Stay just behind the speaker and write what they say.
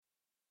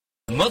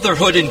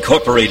Motherhood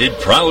Incorporated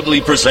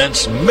proudly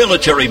presents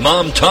Military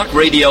Mom Talk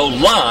Radio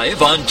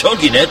live on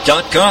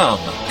TogiNet.com.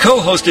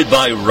 Co-hosted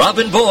by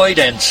Robin Boyd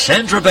and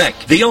Sandra Beck,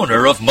 the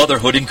owner of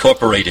Motherhood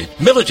Incorporated.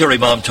 Military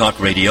Mom Talk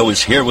Radio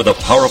is here with a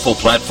powerful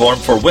platform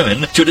for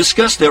women to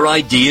discuss their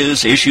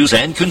ideas, issues,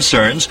 and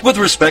concerns with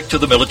respect to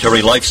the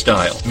military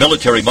lifestyle.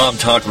 Military Mom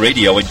Talk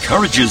Radio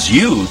encourages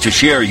you to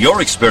share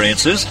your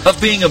experiences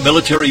of being a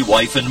military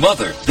wife and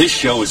mother. This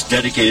show is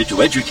dedicated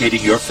to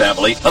educating your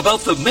family about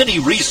the many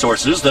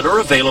resources that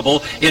are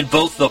available in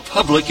both the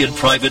public and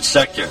private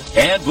sector,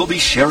 and we'll be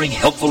sharing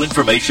helpful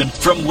information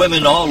from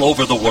women all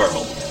over the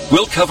world.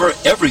 We'll cover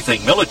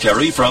everything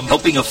military, from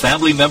helping a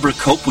family member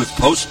cope with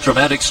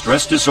post-traumatic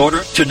stress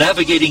disorder, to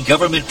navigating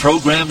government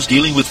programs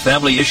dealing with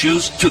family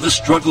issues, to the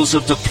struggles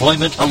of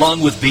deployment, along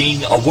with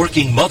being a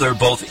working mother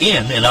both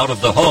in and out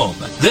of the home.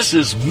 This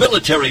is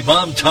Military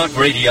Mom Talk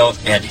Radio,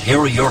 and here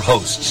are your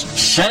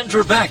hosts,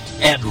 Sandra Beck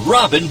and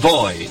Robin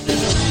Boyd.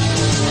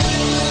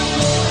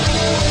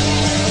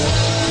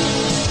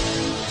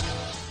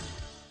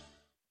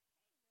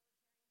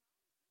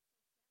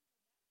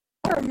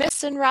 We're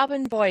missing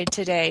Robin Boyd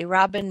today.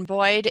 Robin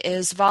Boyd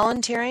is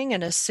volunteering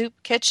in a soup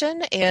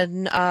kitchen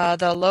in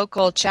the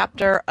local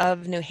chapter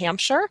of New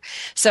Hampshire.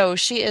 So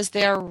she is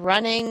there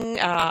running,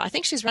 I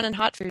think she's running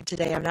hot food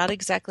today. I'm not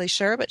exactly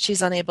sure, but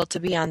she's unable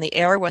to be on the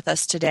air with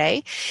us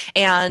today.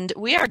 And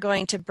we are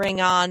going to bring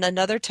on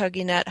another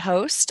TogiNet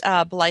host,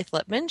 Blythe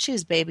Lipman.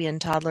 She's baby and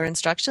toddler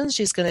instructions.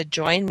 She's going to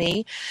join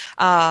me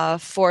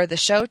for the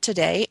show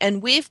today.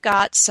 And we've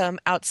got some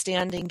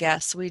outstanding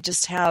guests. We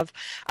just have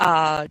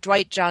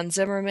Dwight John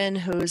Zimmerman,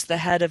 who's the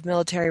head of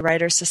Military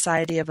Writers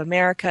Society of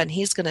America, and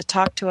he's going to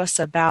talk to us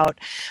about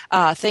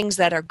things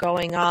that are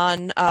going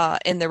on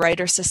in the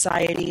Writers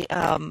Society.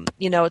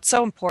 It's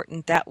so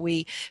important that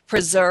we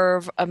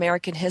preserve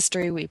American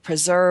history, we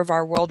preserve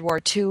our World War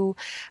II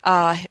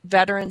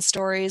veteran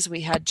stories.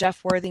 We had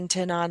Jeff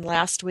Worthington on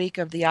last week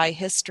of the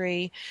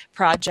iHistory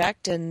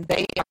Project, and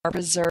they are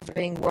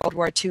preserving World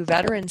War II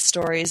veteran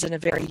stories in a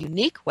very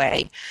unique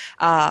way.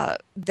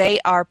 They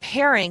are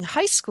pairing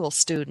high school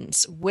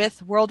students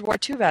with World War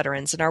II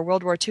veterans, and our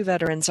World War II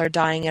veterans are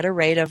dying at a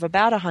rate of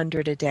about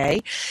 100 a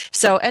day.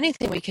 So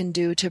anything we can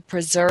do to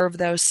preserve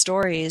those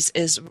stories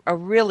is a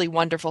really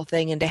wonderful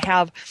thing, and to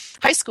have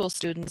high school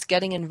students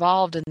getting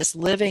involved in this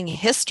living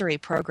history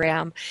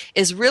program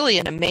is really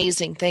an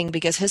amazing thing,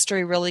 because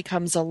history really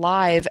comes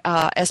alive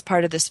as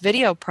part of this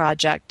video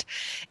project.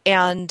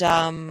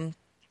 And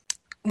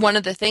one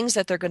of the things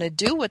that they're going to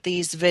do with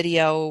these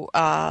video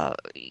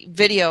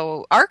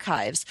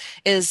archives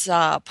is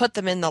put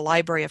them in the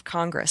Library of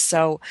Congress.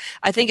 So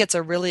I think it's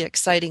a really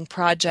exciting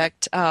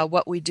project,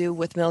 what we do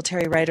with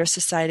Military Writers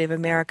Society of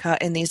America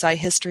and these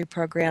iHistory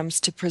programs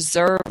to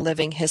preserve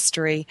living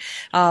history,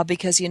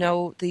 because,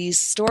 these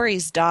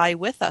stories die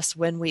with us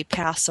when we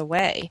pass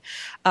away.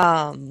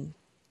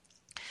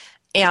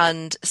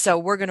 And so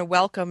we're going to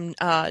welcome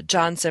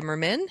John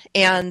Zimmerman,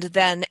 and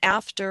then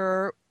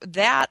after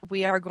that,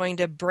 we are going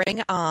to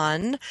bring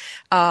on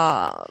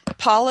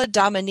Paula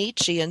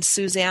Dominici and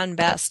Suzanne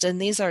Best, and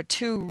these are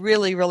two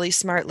really, really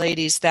smart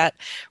ladies that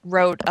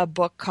wrote a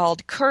book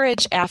called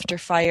Courage After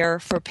Fire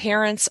for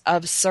Parents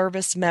of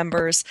Service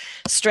Members,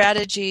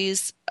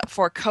 Strategies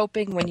for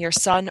Coping When Your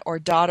Son or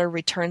Daughter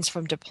Returns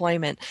from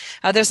Deployment.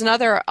 There's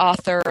another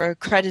author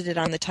credited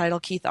on the title,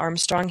 Keith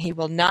Armstrong. He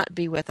will not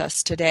be with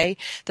us today.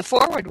 The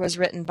foreword was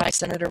written by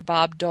Senator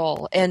Bob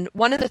Dole, and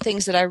one of the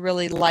things that I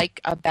really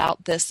like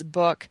about this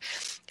book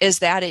is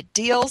that it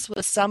deals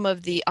with some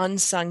of the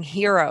unsung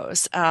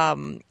heroes.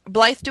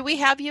 Blythe, do we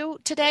have you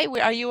today?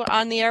 Are you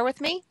on the air with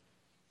me?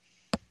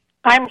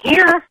 I'm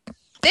here.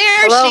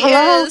 There hello, she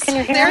hello. is. Can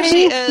you hear there me?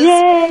 She is.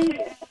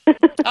 Yay.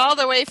 All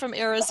the way from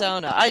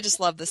Arizona. I just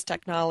love this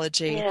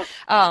technology. Yeah.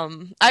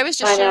 I was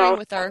just sharing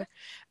with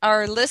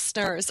our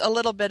listeners a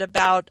little bit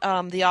about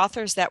the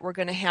authors that we're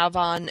going to have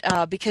on,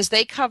 because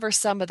they cover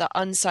some of the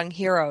unsung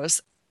heroes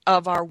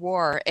of our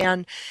war.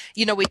 And,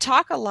 we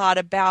talk a lot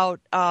about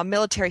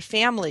military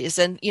families,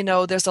 and,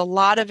 there's a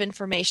lot of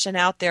information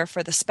out there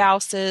for the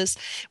spouses.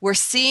 We're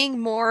seeing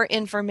more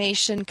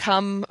information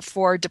come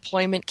for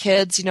deployment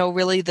kids,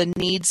 really the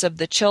needs of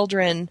the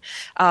children,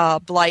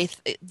 Blythe,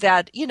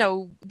 that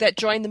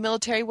join the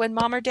military when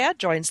mom or dad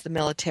joins the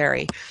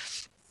military.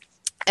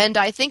 And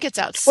I think it's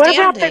outstanding.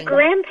 What about the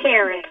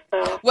grandparents,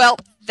 though? Well,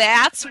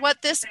 that's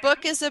what this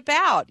book is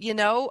about.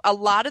 A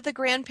lot of the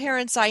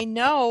grandparents I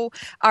know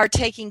are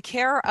taking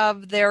care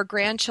of their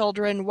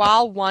grandchildren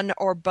while one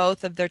or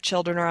both of their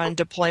children are on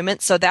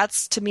deployment. So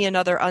that's, to me,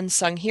 another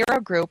unsung hero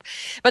group.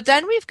 But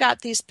then we've got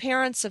these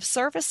parents of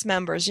service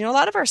members. A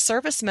lot of our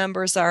service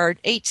members are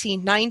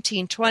 18,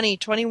 19, 20,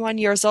 21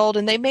 years old,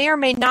 and they may or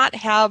may not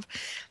have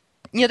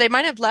they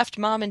might have left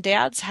mom and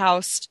dad's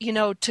house,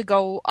 to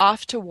go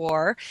off to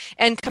war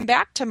and come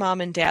back to mom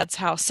and dad's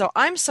house. So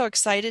I'm so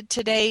excited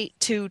today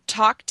to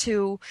talk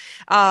to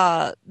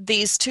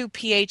these two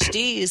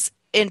PhDs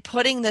in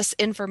putting this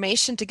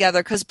information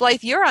together, because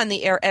Blythe, you're on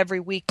the air every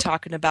week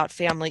talking about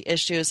family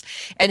issues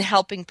and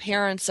helping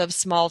parents of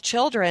small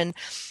children.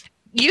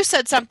 You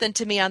said something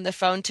to me on the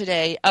phone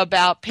today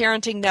about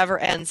parenting never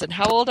ends. And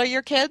how old are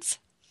your kids?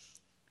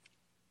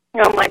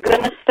 Oh, my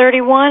goodness,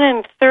 31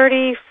 and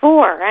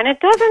 34. And it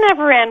doesn't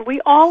ever end. We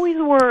always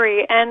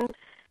worry,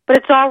 but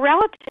it's all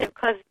relative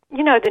because,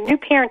 the new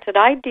parents that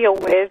I deal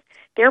with,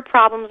 their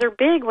problems are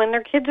big when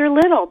their kids are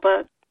little.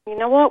 But you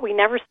know what? We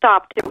never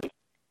stop, do we?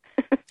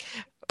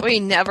 We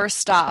never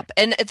stop.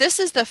 And this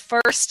is the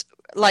first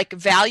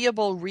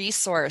valuable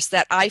resource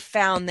that I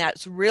found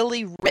that's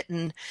really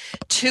written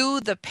to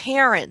the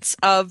parents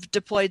of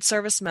deployed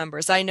service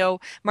members. I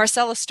know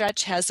Marcella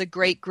Stretch has a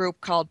great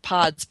group called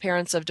PODS,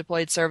 Parents of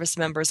Deployed Service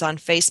Members, on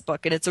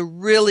Facebook, and it's a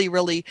really,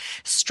 really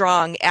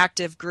strong,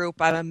 active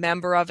group. I'm a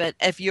member of it.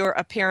 If you're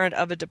a parent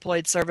of a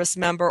deployed service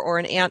member or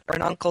an aunt or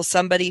an uncle,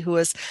 somebody who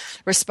is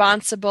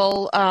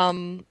responsible,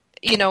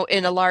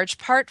 in a large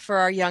part for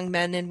our young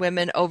men and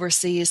women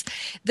overseas,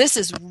 this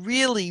is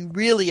really,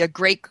 really a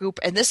great group,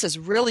 and this is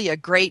really a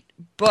great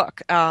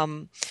book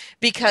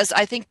because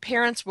I think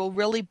parents will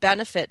really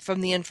benefit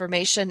from the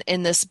information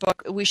in this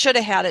book. We should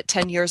have had it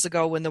 10 years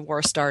ago when the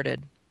war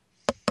started.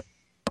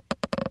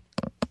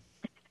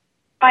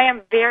 I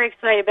am very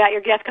excited about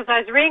your guest because I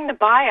was reading the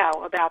bio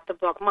about the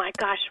book. My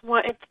gosh,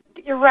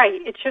 you're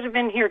right. It should have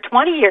been here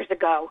 20 years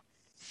ago.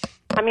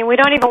 I mean, we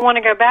don't even want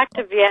to go back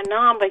to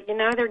Vietnam, but,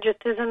 there just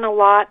isn't a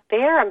lot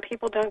there, and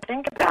people don't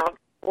think about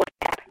what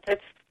happened.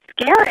 It's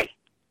scary.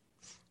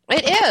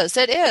 It is,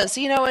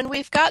 and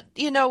we've got,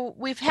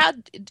 we've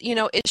had,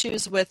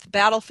 issues with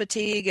battle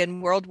fatigue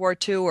in World War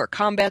II or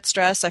combat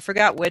stress. I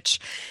forgot which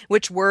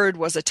word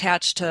was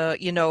attached to,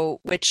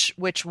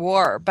 which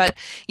war. But,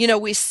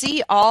 we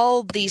see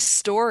all these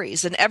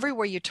stories, and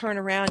everywhere you turn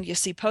around, you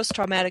see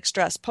post-traumatic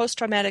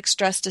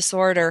stress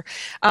disorder.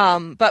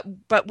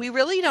 But we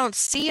really don't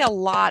see a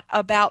lot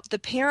about the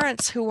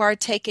parents who are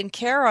taking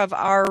care of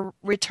our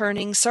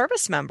returning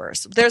service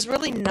members. There's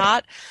really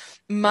not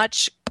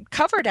much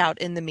covered out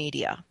in the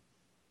media.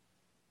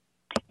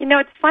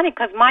 It's funny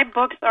because my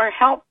books are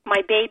Help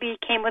My Baby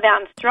Came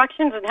Without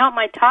Instructions and Help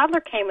My Toddler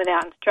Came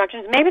Without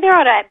Instructions. Maybe there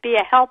ought to be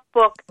a help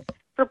book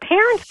for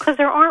parents because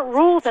there aren't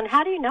rules, and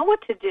how do you know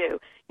what to do?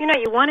 You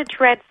want to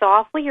tread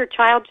softly. Your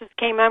child just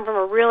came home from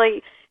a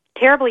really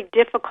terribly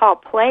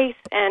difficult place,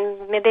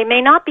 and they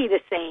may not be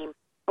the same.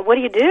 What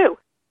do you do?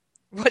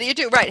 What do you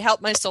do? Right,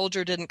 Help My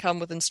Soldier didn't come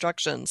with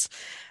instructions.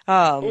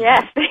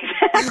 Yes,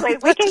 exactly.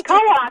 We can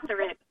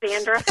co-author it,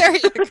 Sandra. There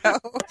you go.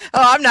 Oh,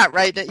 I'm not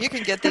writing it. You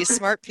can get these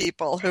smart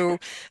people who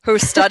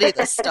study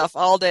this stuff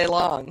all day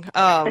long.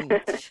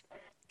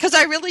 Because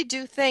I really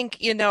do think,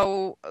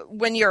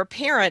 when you're a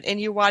parent and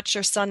you watch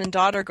your son and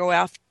daughter go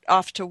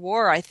off to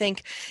war, I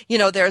think,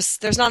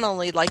 there's not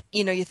only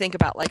you think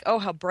about oh,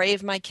 how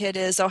brave my kid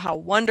is, oh, how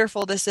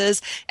wonderful this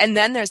is. And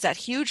then there's that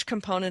huge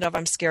component of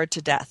I'm scared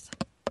to death.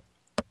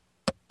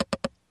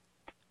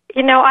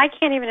 I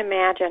can't even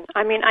imagine.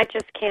 I mean, I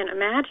just can't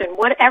imagine.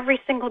 What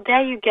every single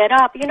day you get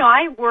up.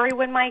 I worry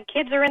when my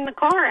kids are in the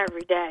car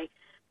every day.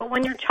 But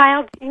when your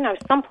child's,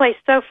 someplace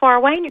so far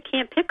away and you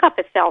can't pick up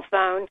a cell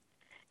phone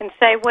and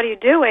say, what are you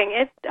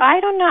doing? I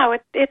don't know.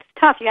 It's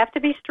tough. You have to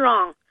be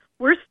strong.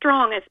 We're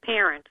strong as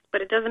parents,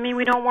 but it doesn't mean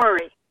we don't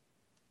worry.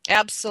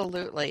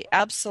 Absolutely.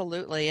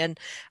 And,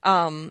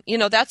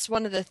 that's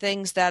one of the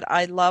things that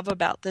I love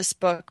about this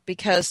book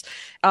because,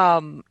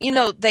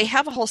 they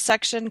have a whole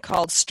section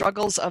called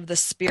Struggles of the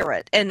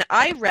Spirit. And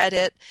I read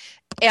it,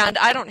 and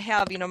I don't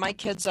have, my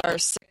kids are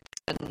 6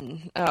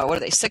 and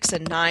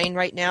 9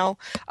 right now.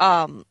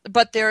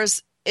 But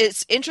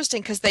it's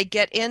interesting because they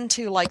get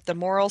into the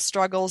moral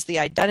struggles, the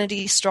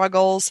identity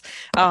struggles,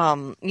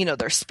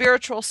 their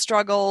spiritual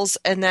struggles,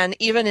 and then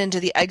even into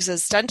the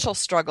existential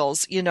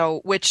struggles,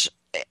 which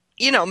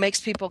makes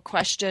people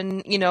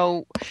question,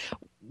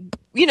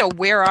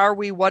 where are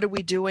we? What are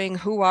we doing?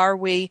 Who are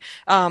we?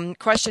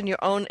 Question your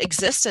own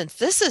existence.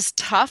 This is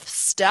tough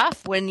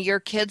stuff when your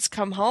kids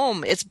come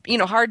home. It's,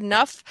 hard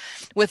enough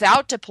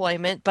without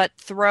deployment, but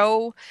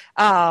throw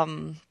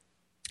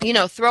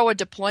a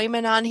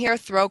deployment on here,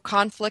 throw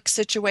conflict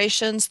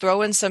situations,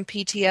 throw in some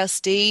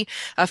PTSD,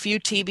 a few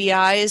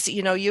TBIs.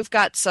 You've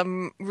got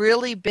some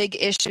really big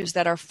issues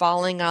that are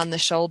falling on the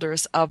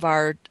shoulders of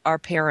our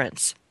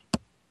parents.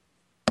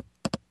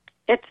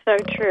 It's so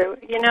true.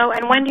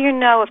 And when do you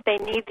know if they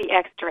need the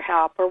extra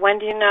help, or when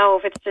do you know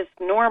if it's just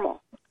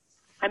normal?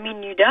 I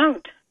mean, you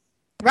don't.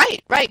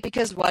 Right,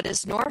 because what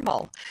is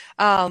normal?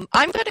 I'm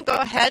going to go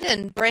ahead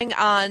and bring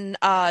on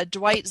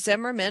Dwight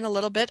Zimmerman a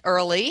little bit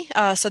early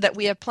so that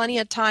we have plenty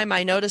of time.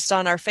 I noticed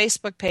on our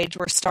Facebook page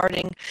we're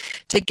starting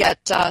to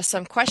get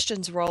some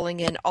questions rolling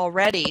in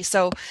already.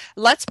 So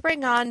let's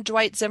bring on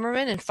Dwight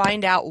Zimmerman and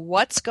find out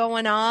what's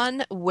going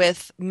on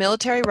with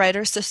Military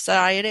Writers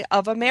Society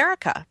of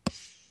America.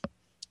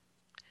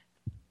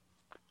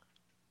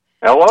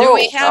 Hello. Do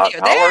we have you?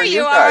 There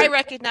you are. Guys? I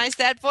recognize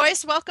that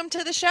voice. Welcome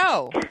to the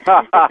show.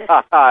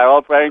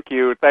 Well, thank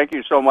you. Thank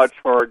you so much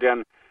for,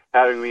 again,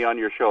 having me on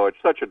your show. It's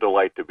such a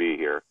delight to be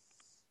here.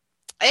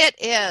 It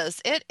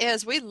is. It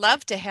is. We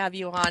love to have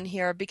you on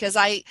here because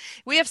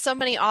we have so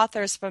many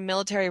authors from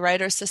Military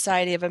Writers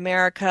Society of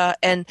America,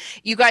 and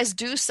you guys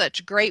do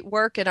such great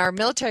work. And our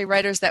military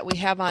writers that we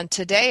have on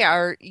today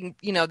are,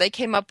 they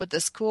came up with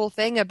this cool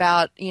thing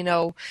about,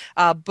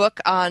 a book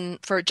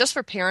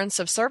for parents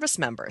of service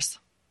members.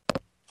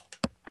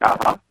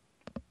 Uh-huh.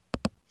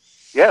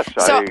 Yes.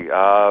 So,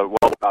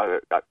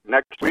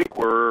 next week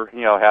we're,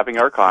 having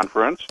our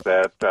conference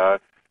that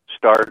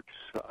starts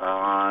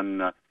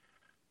on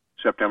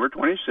September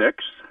 26th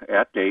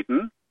at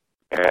Dayton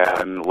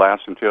and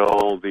lasts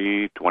until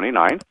the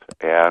 29th.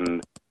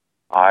 And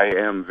I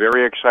am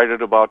very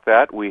excited about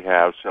that. We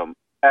have some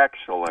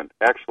excellent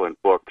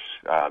books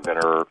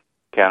that are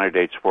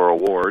candidates for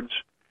awards.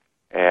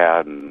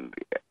 And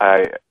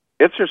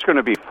it's just going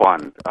to be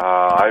fun.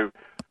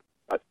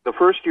 The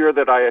first year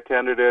that I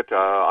attended it,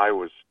 I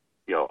was,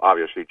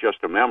 obviously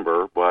just a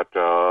member, but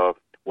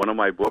one of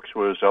my books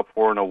was up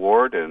for an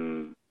award,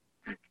 and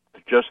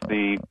just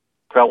the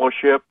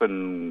fellowship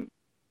and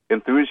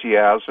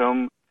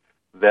enthusiasm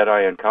that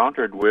I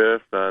encountered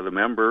with the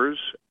members,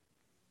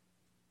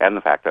 and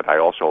the fact that I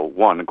also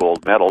won a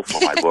gold medal for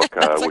my book,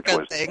 which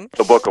was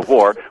The Book of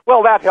War.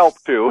 Well, that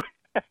helped too.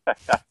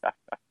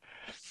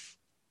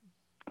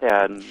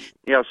 And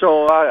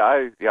so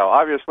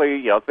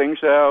obviously, things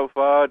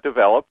have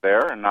developed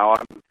there, and now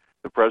I'm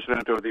the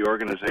president of the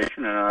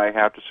organization, and I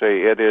have to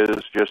say it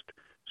is just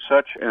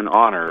such an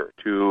honor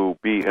to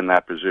be in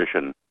that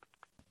position.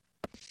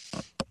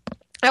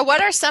 Now,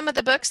 what are some of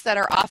the books that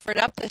are offered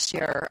up this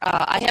year?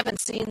 I haven't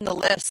seen the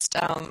list.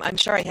 I'm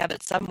sure I have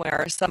it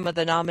somewhere, some of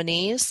the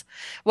nominees.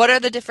 What are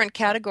the different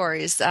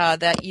categories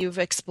that you've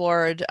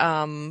explored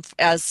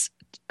as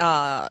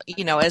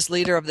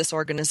leader of this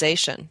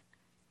organization?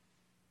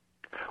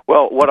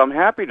 Well, what I'm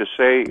happy to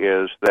say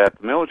is that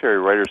the Military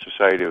Writers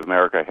Society of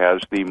America has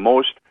the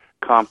most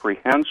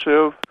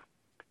comprehensive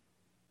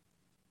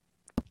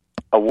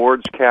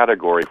awards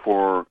category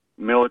for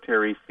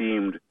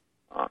military-themed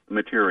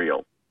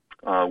material.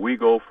 We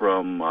go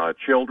from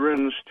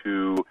children's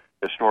to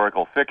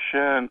historical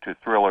fiction to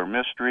thriller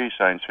mystery,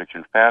 science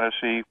fiction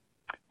fantasy,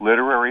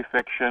 literary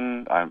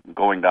fiction. I'm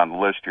going down the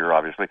list here,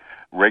 obviously.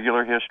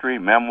 Regular history,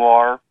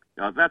 memoir.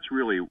 That's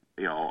really,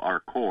 our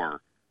core.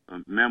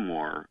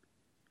 Memoir.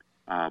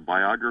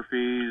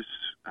 Biographies,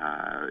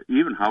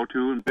 even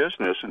how-to in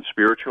business and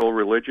spiritual,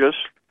 religious.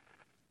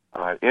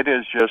 It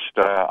is just,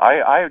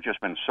 I have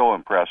just been so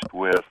impressed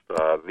with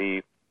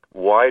the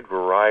wide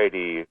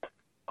variety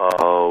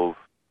of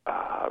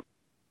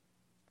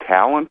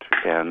talent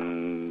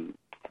and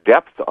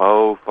depth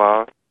of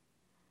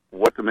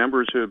what the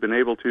members have been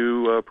able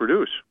to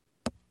produce.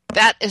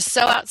 That is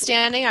so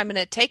outstanding. I'm going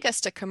to take us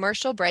to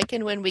commercial break,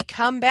 and when we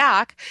come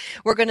back,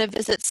 we're going to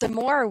visit some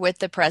more with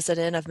the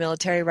president of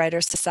Military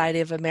Writers Society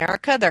of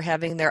America. They're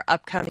having their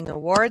upcoming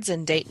awards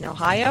in Dayton,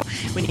 Ohio.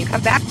 When you come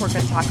back, we're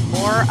going to talk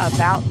more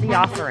about the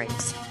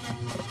offerings.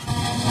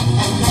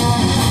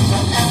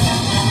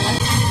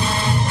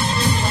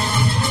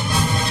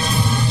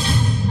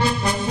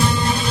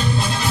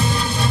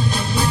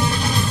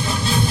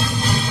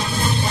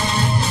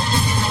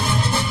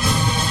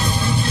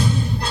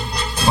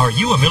 Are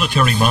you a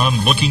military mom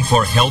looking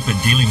for help in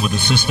dealing with the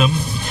system?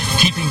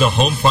 Keeping the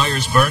home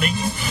fires burning?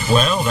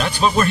 Well, that's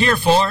what we're here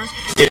for.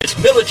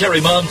 It's Military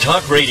Mom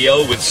Talk Radio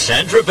with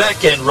Sandra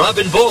Beck and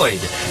Robin Boyd.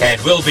 And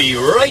we'll be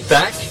right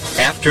back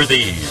after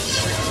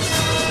these.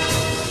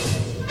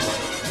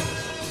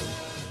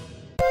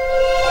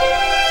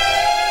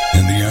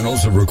 In the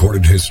annals of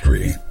recorded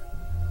history,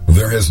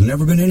 there has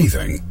never been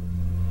anything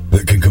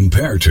that can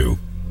compare to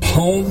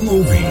home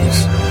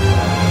movies.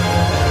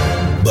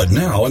 But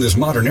now, in this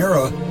modern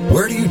era,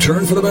 where do you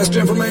turn for the best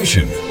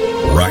information?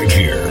 Right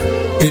here.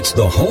 It's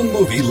the Home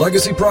Movie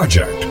Legacy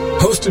Project,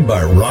 hosted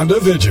by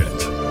Rhonda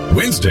Vigent.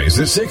 Wednesdays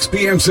at 6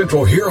 p.m.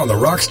 Central here on the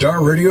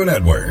Rockstar Radio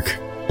Network.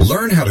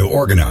 Learn how to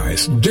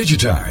organize,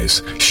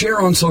 digitize, share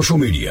on social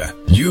media,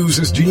 use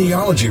as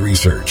genealogy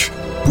research,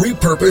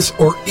 repurpose,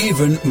 or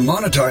even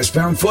monetize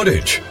found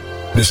footage.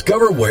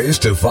 Discover ways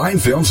to find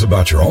films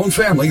about your own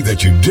family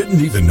that you didn't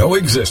even know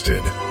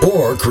existed.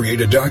 Or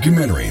create a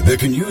documentary that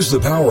can use the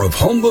power of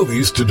home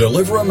movies to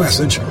deliver a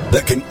message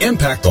that can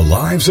impact the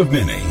lives of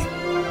many.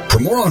 For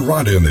more on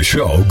Rhonda and the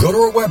show, go to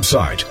our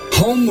website,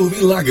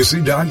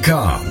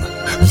 homemovielegacy.com.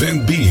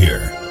 Then be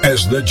here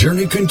as the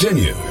journey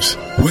continues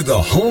with the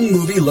Home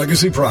Movie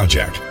Legacy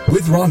Project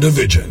with Rhonda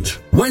Vigent.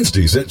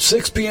 Wednesdays at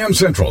 6 p.m.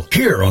 Central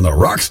here on the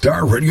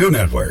Rockstar Radio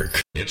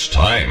Network. It's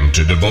time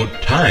to devote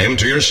time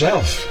to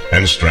yourself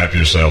and strap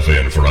yourself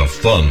in for a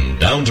fun,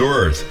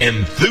 down-to-earth,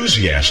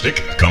 enthusiastic,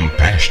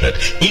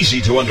 compassionate,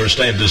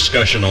 easy-to-understand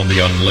discussion on the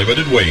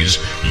unlimited ways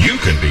you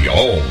can be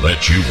all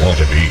that you want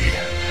to be.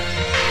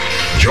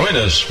 Join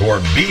us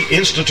for B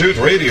Institute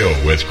Radio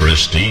with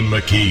Christine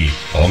McKee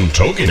on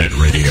TogiNet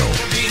Radio.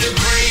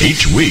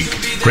 Each week,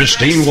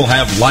 Christine will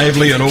have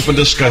lively and open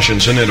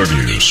discussions and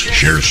interviews,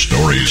 share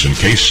stories and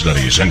case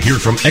studies, and hear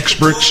from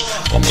experts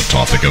on the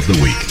topic of the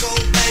week.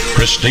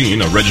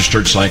 Christine, a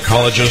registered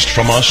psychologist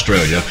from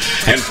Australia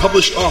and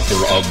published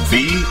author of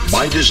Be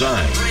by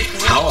Design,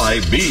 How I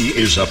Be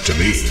Is Up to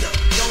Me.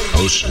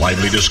 Hosts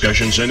lively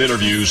discussions and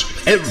interviews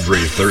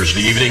every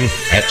Thursday evening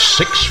at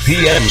 6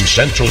 p.m.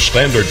 Central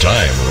Standard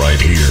Time right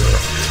here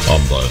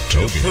on the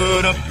Togi.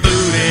 Put a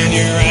boot in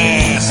your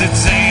ass,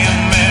 it's the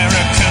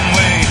American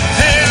way.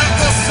 Hey,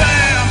 Uncle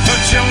Sam, put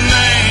your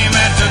name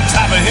at the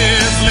top of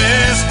his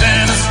list,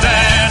 and the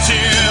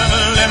Statue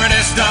of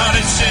Liberty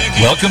started shaking.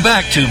 Welcome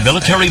back to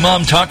Military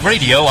Mom Talk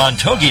Radio on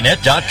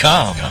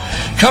TogiNet.com.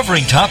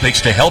 Covering topics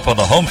to help on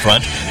the home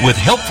front with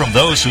help from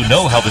those who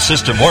know how the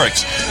system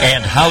works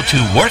and how to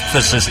work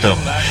the system.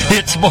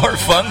 It's more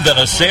fun than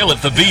a sale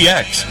at the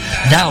BX.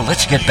 Now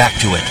let's get back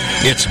to it.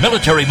 It's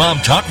Military Mom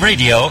Talk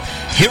Radio.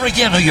 Here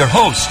again are your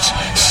hosts,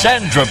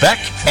 Sandra Beck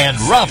and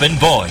Robin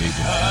Boyd.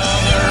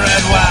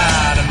 Red,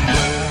 white, and blue.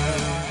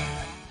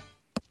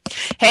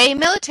 Hey,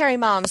 military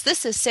moms,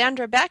 this is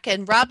Sandra Beck,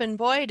 and Robin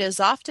Boyd is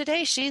off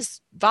today.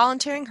 She's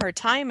volunteering her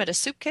time at a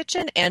soup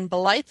kitchen, and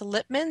Blythe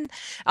Lippman,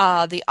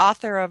 the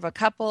author of a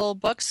couple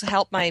books,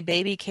 Help My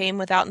Baby Came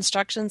Without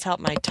Instructions,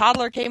 Help My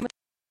Toddler Came Without.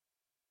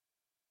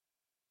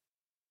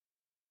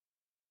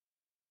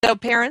 So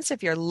parents,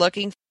 if you're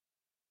looking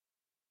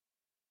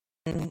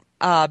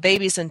for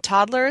babies and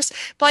toddlers,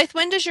 Blythe,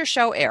 when does your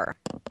show air?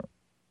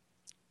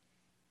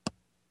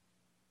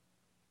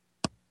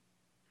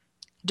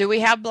 Do we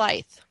have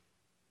Blythe?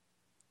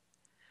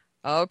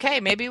 Okay,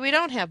 maybe we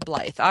don't have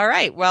Blythe. All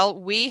right, well,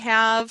 we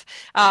have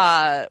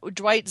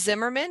Dwight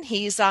Zimmerman.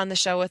 He's on the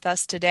show with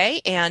us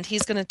today, and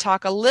he's going to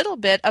talk a little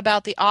bit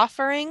about the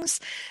offerings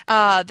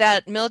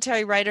that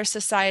Military Writers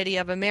Society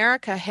of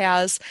America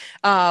has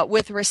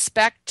with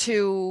respect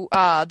to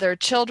their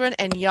children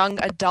and young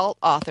adult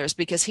authors,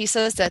 because he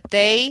says that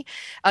they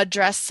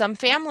address some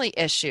family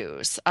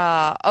issues.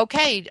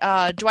 Okay,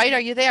 Dwight,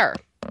 are you there?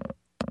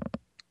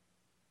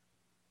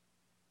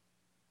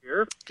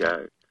 Here?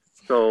 Yeah.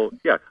 So,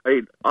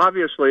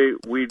 obviously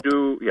we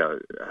do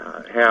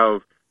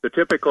have the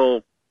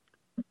typical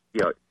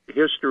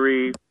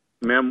history,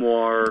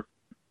 memoir,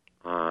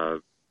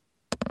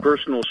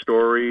 personal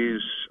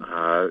stories,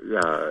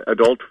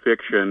 adult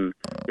fiction,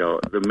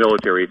 the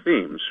military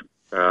themes.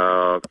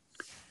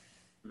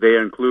 They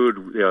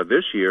include,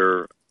 this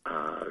year,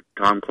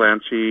 Tom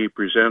Clancy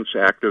Presents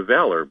Act of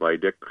Valor by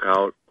Dick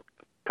Couch,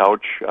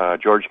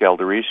 George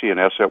Galderisi,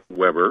 and S.F.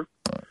 Weber,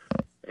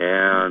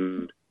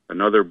 and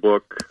another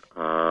book,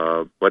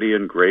 Buddy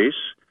and Grace,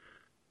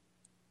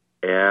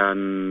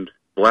 and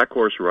Black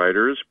Horse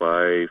Riders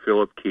by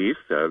Philip Keith.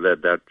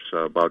 That's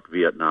about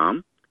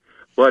Vietnam.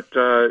 But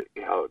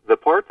the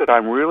part that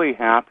I'm really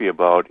happy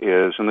about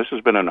is, and this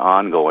has been an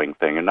ongoing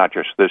thing, and not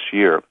just this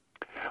year,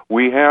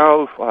 we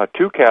have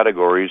two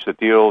categories that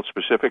deal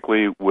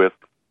specifically with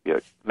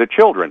the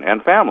children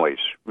and families,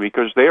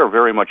 because they are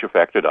very much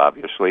affected,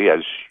 obviously,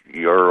 as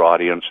your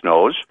audience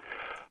knows.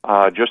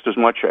 Just as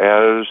much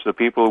as the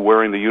people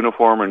wearing the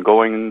uniform and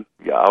going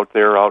out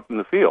there out in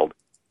the field.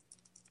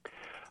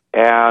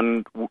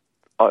 And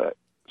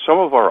some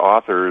of our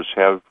authors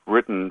have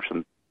written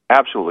some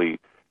absolutely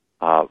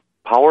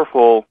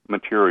powerful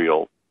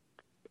material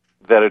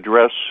that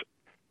address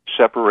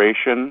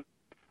separation.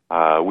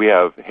 We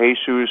have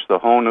Jesus the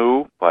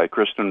Honu by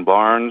Kristen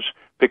Barnes,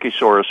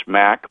 Pickysaurus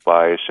Mac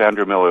by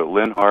Sandra Miller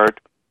Linhart,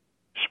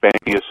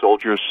 Spanky, a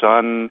Soldier's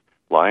Son,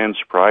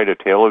 Lion's Pride, A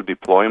Tale of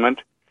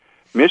Deployment,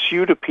 Miss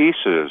You to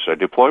Pieces, a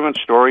deployment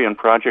story and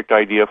project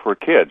idea for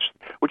kids,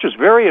 which is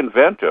very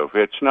inventive.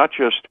 It's not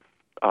just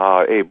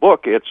a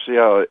book, it's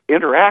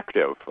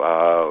interactive,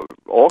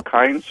 all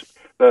kinds.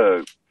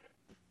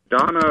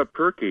 Donna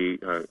Perky,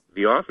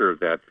 the author of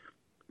that,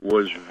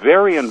 was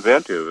very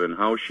inventive in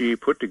how she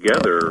put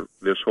together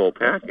this whole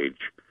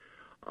package.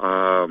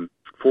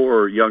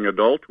 For young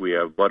adult, we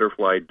have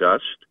Butterfly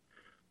Dust,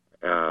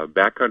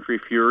 Backcountry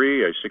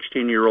Fury, a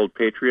 16-year-old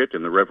patriot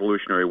in the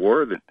Revolutionary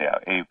War,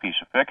 a piece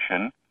of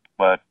fiction,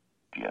 but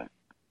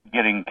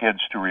getting kids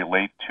to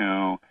relate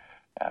to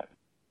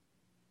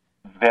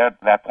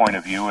that point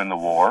of view in the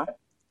war.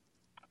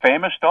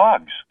 Famous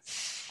Dogs.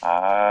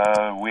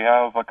 We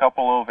have a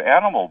couple of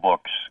animal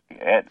books.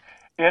 It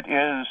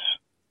is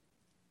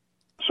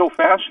so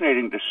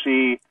fascinating to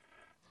see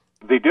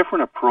the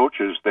different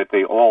approaches that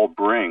they all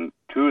bring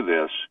to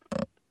this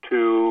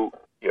to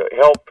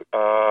help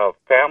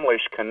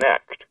families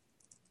connect.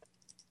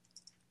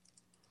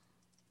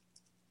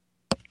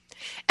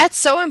 That's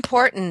so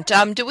important.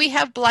 Do we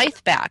have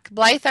Blythe back?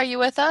 Blythe, are you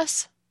with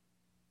us?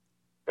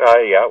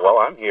 Yeah, well,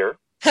 I'm here.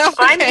 Okay.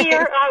 I'm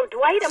here. Oh,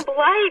 Dwight and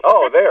Blythe.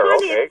 Oh, That's there,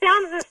 funny. okay. It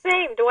sounds the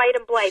same, Dwight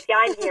and Blythe. Yeah,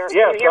 I'm here.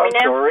 Yes, Can you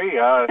hear me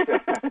I'm now?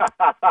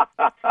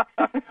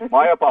 sorry.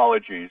 My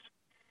apologies.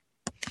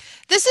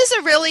 This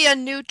is really a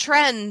new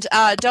trend,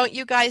 don't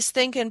you guys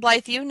think? And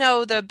Blythe, you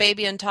know the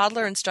baby and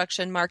toddler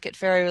instruction market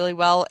very, really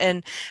well.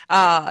 And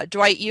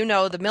Dwight, you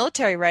know the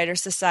Military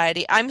Writers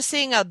Society. I'm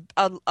seeing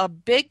a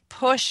big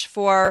push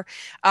for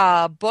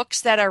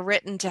books that are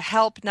written to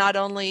help not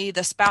only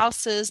the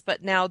spouses,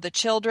 but now the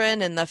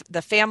children and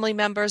the family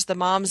members, the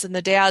moms and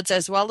the dads,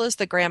 as well as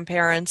the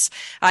grandparents.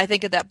 I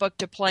think of that book,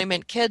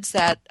 Deployment Kids,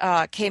 that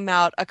came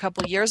out a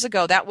couple of years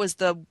ago. That was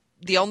the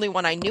only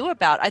one I knew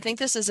about. I think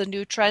this is a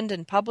new trend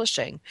in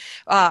publishing.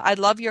 I'd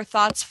love your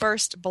thoughts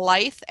first,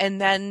 Blythe,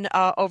 and then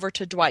over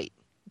to Dwight.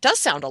 It does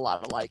sound a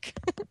lot alike.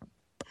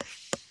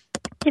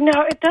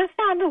 It does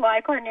sound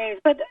alike, our names,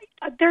 but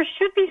there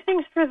should be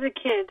things for the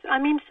kids. I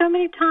mean, so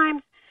many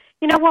times,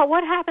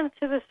 what happens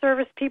to the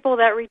service people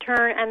that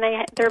return and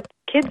their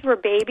kids were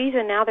babies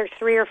and now they're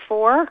 3 or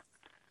 4?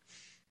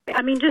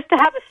 I mean, just to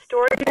have a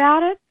story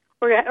about it,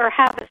 or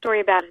have a story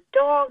about a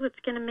dog that's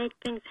going to make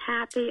things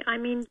happy. I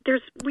mean,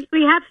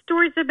 we have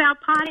stories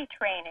about potty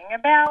training,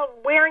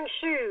 about wearing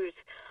shoes.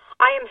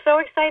 I am so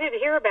excited to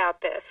hear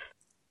about this.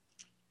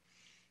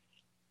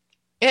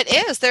 It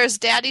is. There's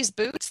Daddy's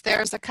Boots.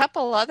 There's a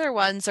couple other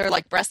ones that are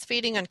like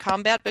breastfeeding and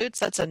combat boots.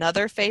 That's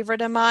another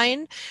favorite of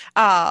mine.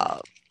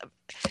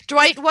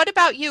 Dwight, what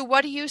about you?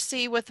 What do you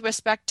see with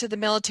respect to the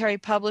military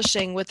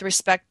publishing, with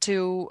respect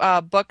to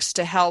books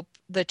to help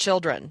the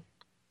children?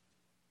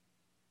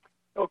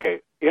 Okay,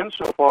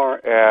 insofar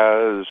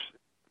as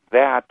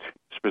that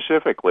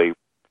specifically,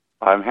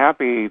 I'm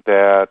happy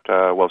that,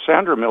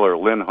 Sandra Miller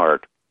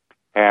Linhart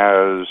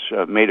has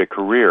made a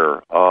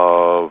career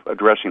of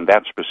addressing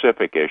that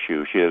specific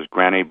issue. She has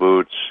Granny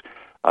Boots,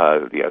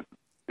 a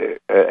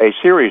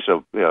series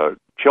of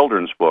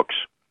children's books.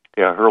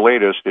 Her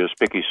latest is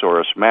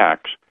Pickysaurus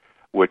Max,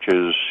 which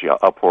is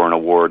up for an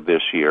award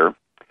this year.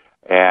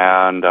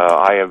 And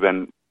I have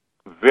been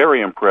very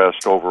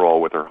impressed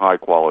overall with her high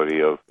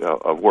quality of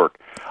work.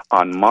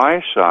 On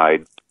my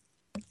side,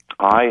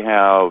 I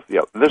have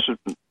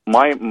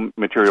my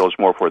material is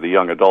more for the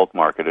young adult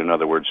market. In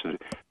other words,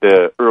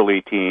 the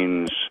early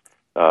teens,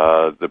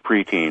 the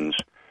preteens,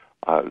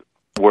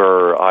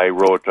 where I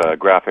wrote a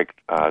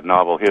graphic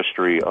novel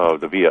history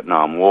of the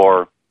Vietnam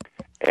War,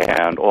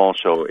 and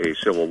also a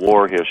Civil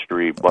War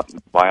history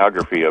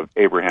biography of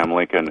Abraham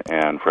Lincoln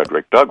and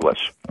Frederick Douglass.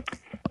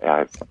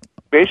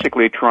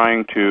 Basically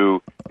trying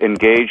to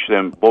engage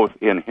them both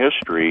in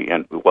history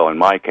and, in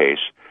my case,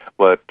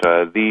 but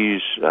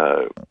these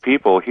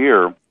people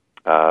here,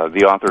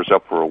 the authors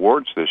up for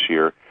awards this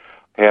year,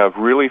 have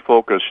really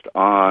focused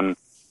on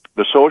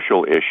the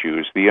social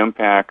issues, the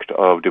impact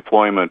of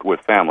deployment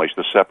with families,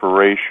 the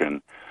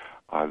separation,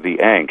 the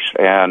angst.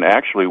 And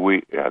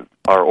actually,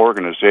 our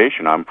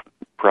organization, I'm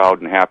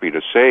proud and happy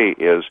to say,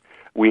 is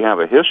we have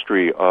a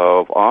history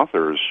of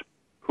authors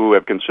who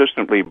have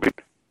consistently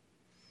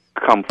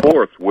come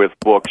forth with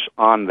books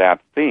on that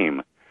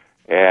theme.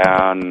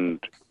 And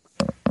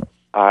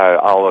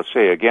I'll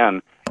say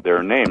again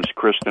their names: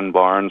 Kristen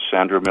Barnes,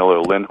 Sandra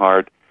Miller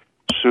Linhart,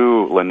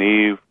 Sue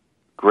Leneve,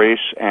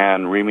 Grace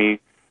Ann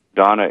Remy,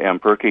 Donna M.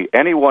 Perky.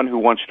 Anyone who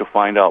wants to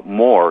find out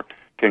more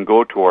can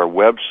go to our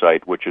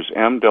website, which is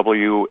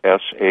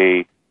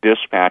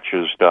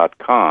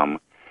mwsadispatches.com,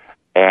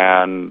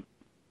 and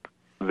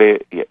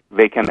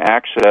they can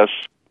access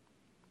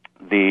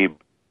the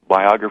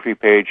biography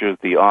pages,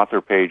 the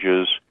author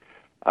pages,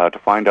 to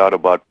find out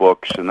about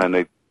books, and then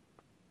they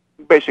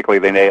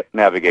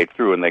navigate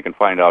through and they can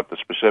find out the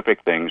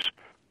specific things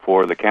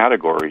for the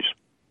categories.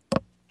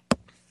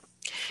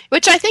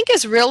 Which I think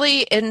is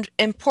really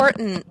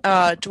important,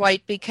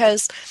 Dwight,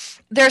 because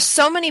there's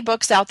so many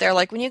books out there.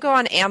 Like when you go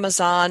on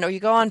Amazon or you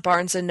go on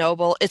Barnes &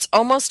 Noble, it's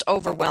almost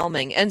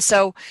overwhelming. And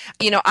so,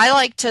 I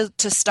like to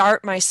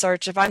start my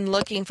search. If I'm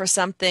looking for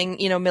something,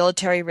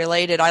 military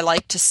related, I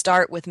like to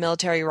start with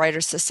Military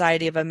Writers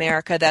Society of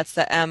America. That's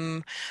the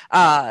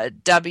what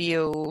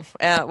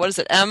is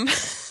it?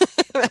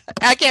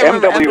 I can't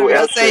remember.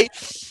 MWSA.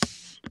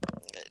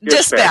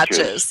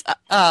 Dispatches.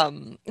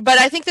 But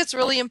I think that's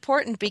really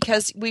important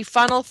because we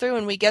funnel through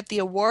and we get the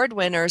award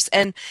winners.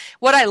 And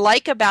what I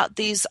like about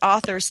these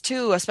authors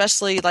too,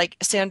 especially like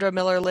Sandra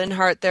Miller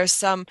Linhart, there's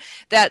some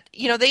that,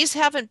 these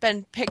haven't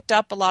been picked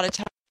up a lot of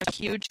times by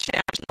huge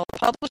national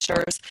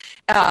publishers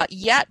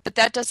yet, but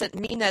that doesn't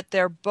mean that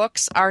their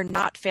books are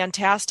not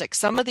fantastic.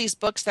 Some of these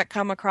books that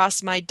come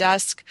across my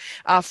desk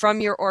from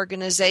your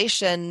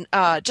organization,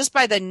 just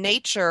by the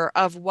nature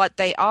of what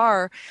they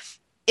are,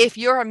 if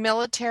you're a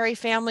military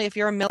family, if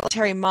you're a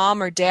military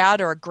mom or dad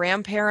or a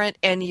grandparent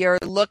and you're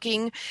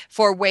looking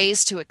for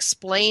ways to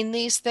explain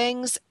these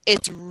things,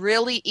 it's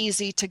really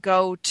easy to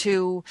go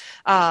to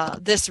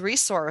this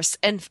resource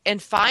and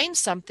find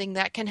something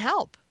that can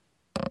help.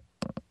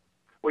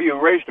 Well, you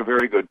raised a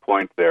very good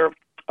point there.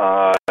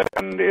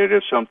 And it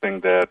is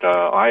something that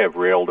I have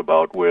railed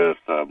about with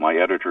my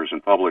editors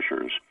and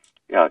publishers.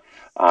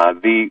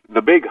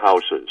 The big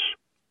houses,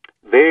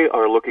 they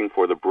are looking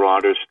for the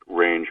broadest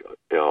range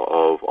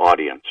of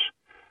audience,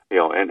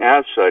 and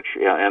as such,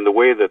 and the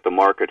way that the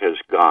market has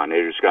gone,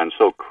 it has gone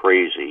so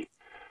crazy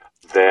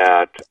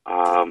that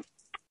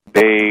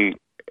they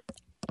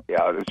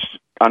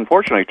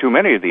unfortunately, too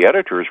many of the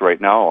editors right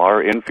now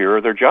are in fear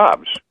of their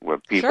jobs.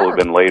 With people have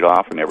been laid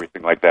off and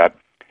everything like that.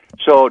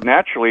 So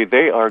naturally,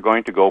 they are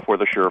going to go for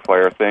the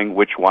surefire thing,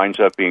 which winds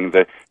up being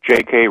the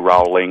J.K.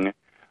 Rowling,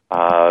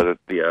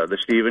 the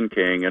Stephen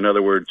King. In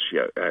other words,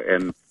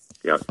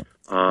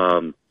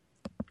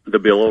 the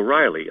Bill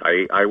O'Reilly.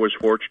 I was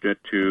fortunate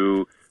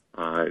to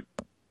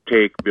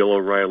take Bill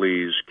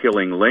O'Reilly's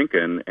Killing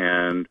Lincoln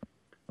and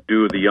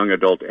do the young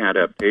adult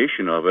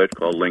adaptation of it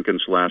called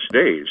Lincoln's Last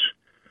Days,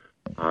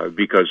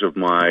 because of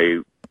my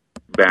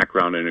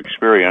background and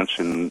experience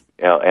and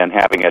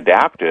having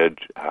adapted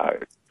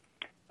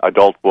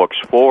adult books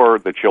for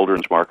the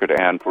children's market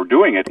and for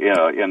doing it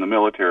in the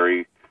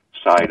military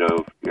side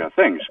of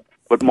things.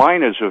 But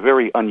mine is a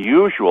very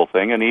unusual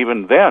thing, and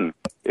even then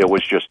it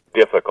was just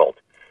difficult.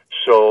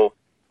 So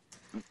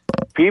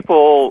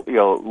people,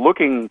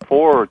 looking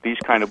for these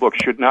kind of books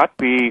should not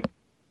be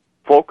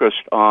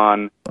focused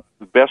on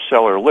the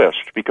bestseller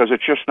list because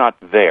it's just not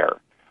there.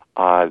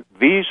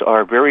 These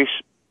are very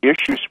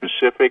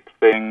issue-specific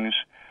things,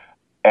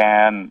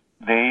 and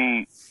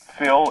they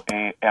fill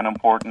an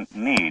important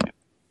need.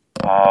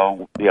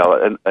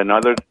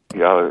 Another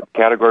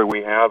category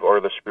we have are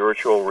the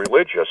spiritual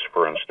religious,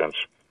 for instance.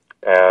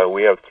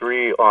 We have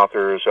 3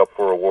 authors up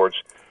for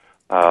awards.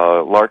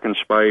 Larkin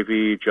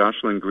Spivey,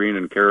 Jocelyn Green,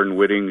 and Karen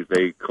Whitting,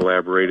 they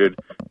collaborated.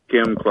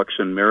 Kim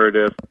Cluxon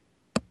Meredith.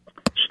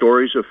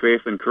 Stories of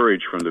faith and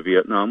courage from the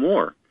Vietnam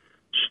War.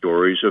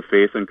 Stories of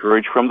faith and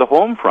courage from the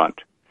home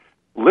front.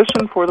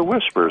 Listen for the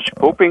whispers,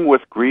 coping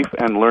with grief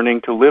and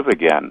learning to live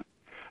again.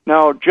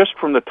 Now, just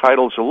from the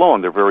titles alone,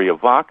 they're very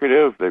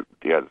evocative, they're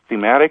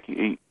thematic.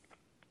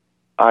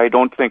 I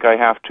don't think I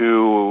have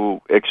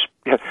to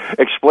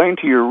explain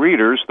to your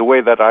readers the way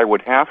that I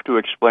would have to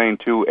explain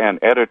to an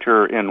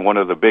editor in one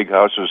of the big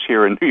houses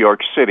here in New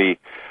York City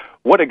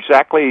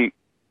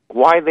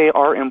why they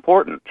are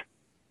important.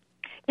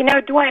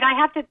 Dwight, I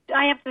have to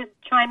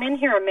chime in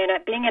here a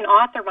minute. Being an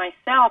author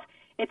myself,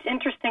 it's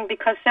interesting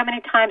because so many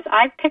times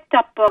I've picked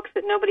up books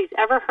that nobody's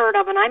ever heard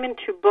of, and I'm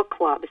into book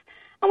clubs.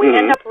 And we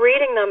end up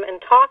reading them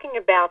and talking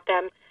about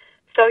them.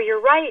 So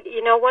you're right.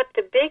 You know what?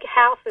 The big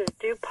houses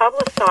do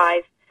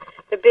publicize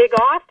the big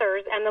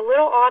authors, and the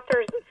little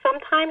authors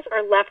sometimes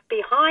are left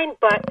behind,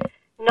 but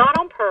not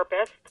on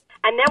purpose.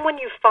 And then when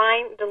you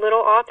find the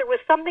little author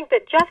with something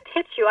that just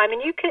hits you, I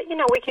mean, we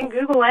can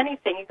Google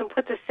anything. You can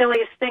put the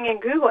silliest thing in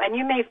Google, and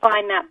you may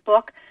find that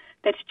book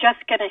that's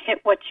just going to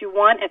hit what you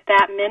want at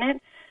that minute,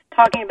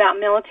 talking about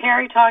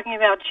military, talking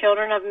about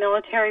children of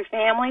military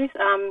families.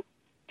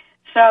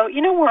 So,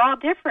 we're all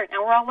different,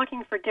 and we're all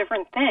looking for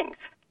different things.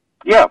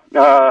 Yeah,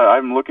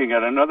 I'm looking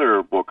at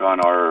another book on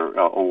our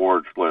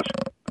awards list,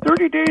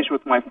 30 Days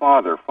with My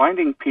Father,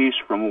 Finding Peace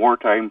from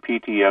Wartime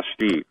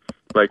PTSD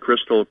by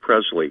Crystal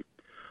Presley.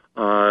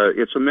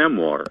 It's a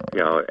memoir,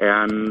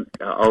 and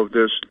of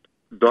this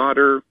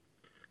daughter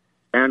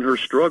and her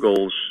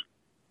struggles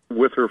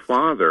with her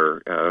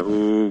father,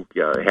 who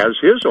has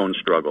his own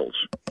struggles.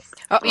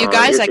 Oh, you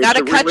guys, I got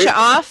to cut you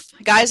off.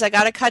 Guys, I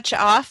got to cut you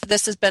off.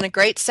 This has been a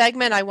great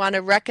segment. I want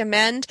to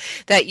recommend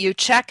that you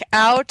check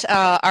out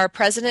our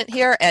president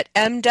here at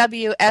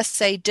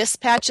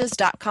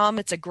mwsadispatches.com.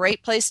 It's a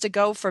great place to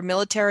go for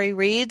military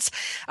reads.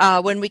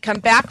 When we come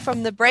back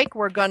from the break,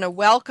 we're going to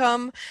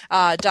welcome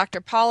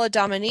Dr. Paula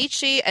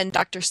Dominici and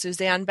Dr.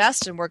 Suzanne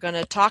Best, and we're going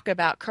to talk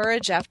about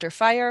Courage After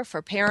Fire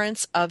for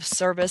parents of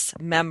service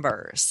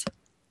members.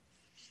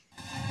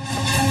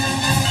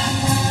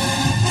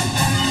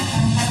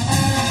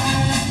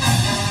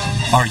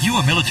 Are you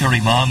a military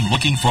mom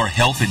looking for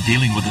help in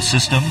dealing with the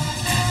system?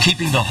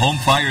 Keeping the home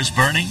fires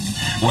burning?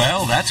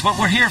 Well, that's what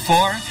we're here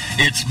for.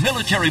 It's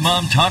Military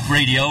Mom Talk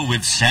Radio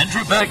with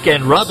Sandra Beck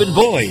and Robin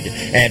Boyd.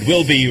 And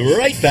we'll be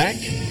right back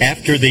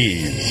after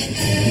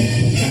these.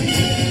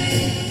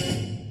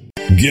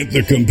 Get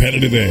the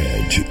competitive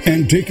edge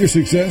and take your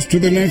success to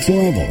the next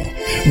level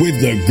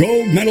with the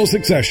Gold Medal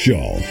Success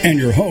Show and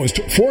your host,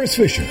 Forrest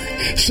Fisher,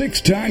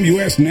 6-time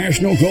U.S.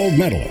 National Gold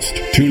Medalist.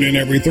 Tune in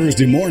every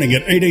Thursday morning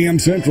at 8 a.m.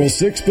 Central,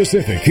 6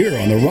 Pacific here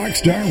on the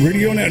Rockstar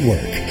Radio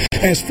Network,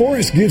 as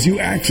Forrest gives you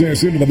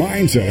access into the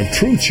mindset of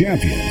true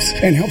champions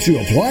and helps you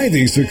apply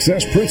these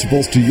success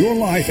principles to your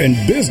life and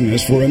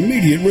business for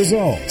immediate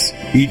results.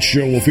 Each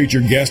show will feature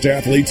guest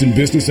athletes and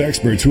business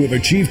experts who have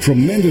achieved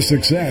tremendous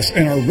success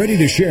and are ready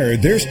to share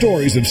their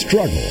stories of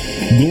struggle,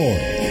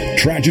 glory,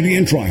 tragedy,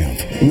 and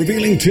triumph,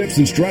 revealing tips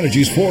and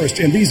strategies Forrest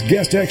and these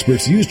guest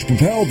experts use to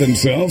propel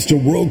themselves to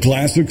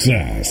world-class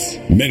success.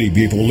 Many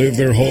people live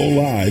their whole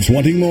lives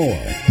wanting more.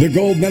 The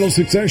Gold Medal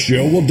Success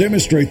Show will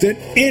demonstrate that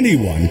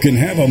anyone can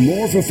have a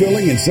more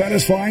fulfilling and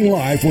satisfying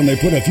life when they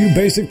put a few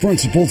basic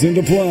principles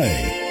into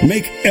play.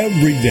 Make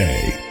every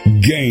day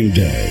game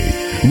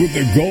day. with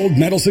the Gold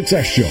Medal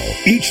Success Show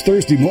each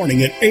Thursday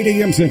morning at 8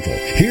 a.m. Central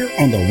here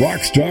on the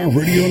Rockstar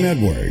Radio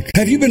Network.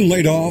 Have you been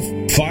laid off,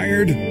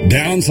 fired,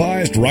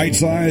 downsized,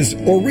 right-sized,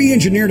 or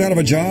re-engineered out of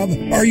a job?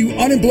 Are you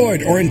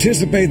unemployed or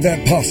anticipate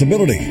that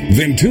possibility?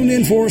 Then tune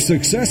in for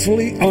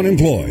Successfully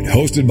Unemployed,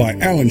 hosted by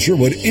Alan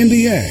Sherwood,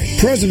 MBA,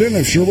 president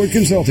of Sherwood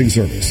Consulting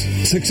Service.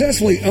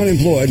 Successfully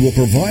Unemployed will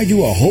provide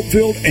you a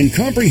hope-filled and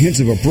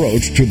comprehensive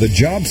approach to the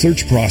job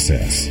search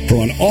process from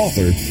an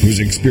author who's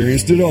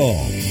experienced it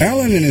all.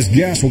 Alan and his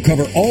guests will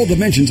cover all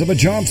dimensions of a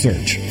job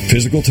search: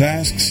 physical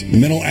tasks,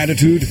 mental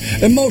attitude,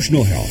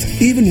 emotional health,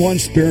 even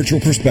one's spiritual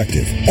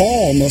perspective.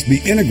 All must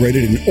be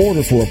integrated in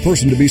order for a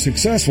person to be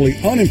successfully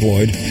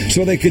unemployed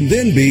so they can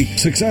then be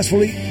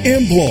successfully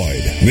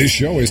employed. This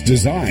show is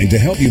designed to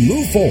help you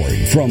move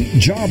forward from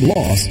job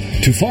loss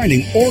to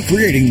finding or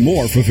creating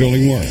more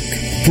fulfilling work.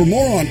 For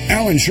more on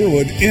Alan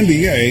Sherwood,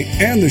 MBA,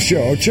 and the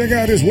show, check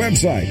out his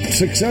website,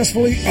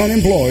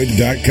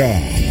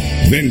 successfullyunemployed.com.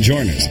 Then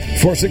join us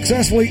for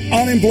Successfully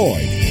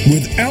Unemployed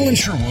with Alan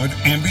Sherwood,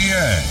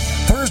 MBA.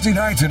 Thursday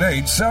nights at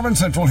 8, 7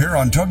 Central here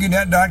on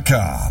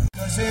TogiNet.com.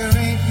 'Cause there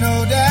ain't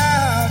no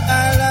doubt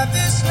I love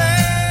this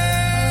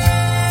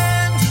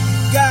land.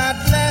 God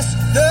bless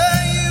the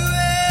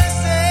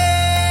USA.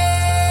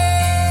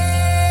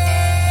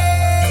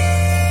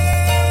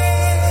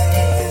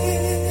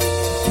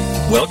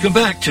 Welcome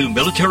back to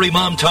Military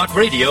Mom Talk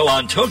Radio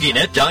on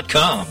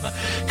TogiNet.com,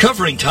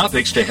 covering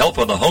topics to help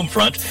on the home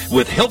front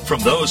with help from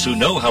those who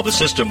know how the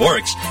system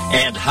works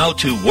and how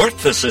to work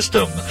the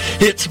system.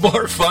 It's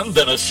more fun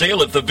than a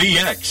sale at the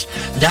BX.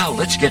 Now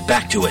let's get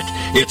back to it.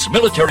 It's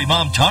Military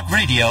Mom Talk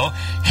Radio.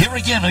 Here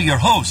again are your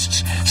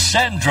hosts,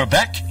 Sandra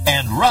Beck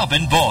and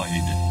Robin Boyd.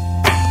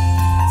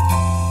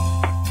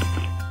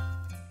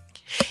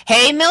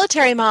 Hey,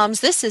 military moms,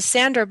 this is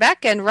Sandra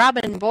Beck, and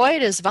Robin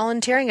Boyd is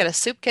volunteering at a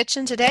soup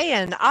kitchen today,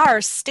 and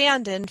our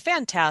stand-in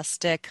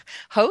fantastic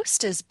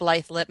host is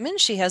Blythe Lippman.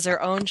 She has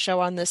her own show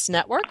on this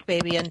network,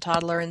 Baby and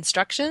Toddler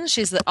Instructions.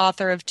 She's the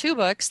author of 2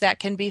 books that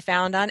can be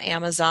found on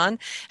Amazon.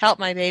 Help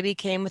My Baby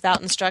Came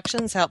Without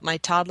Instructions, Help My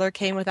Toddler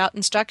Came Without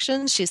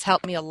Instructions. She's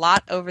helped me a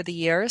lot over the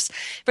years.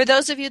 For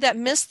those of you that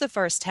missed the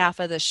first half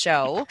of the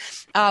show,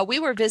 we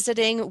were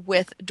visiting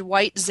with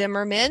Dwight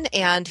Zimmerman,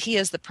 and he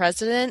is the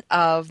president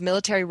of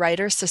Military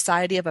Writers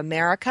Society of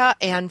America,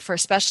 and for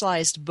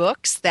specialized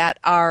books that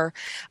are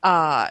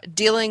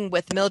dealing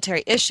with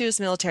military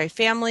issues, military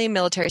family,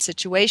 military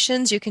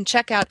situations, you can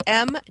check out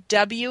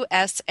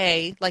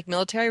MWSA, like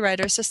Military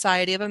Writers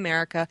Society of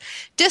America,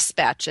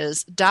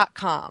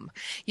 dispatches.com.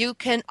 You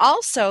can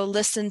also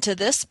listen to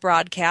this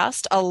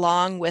broadcast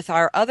along with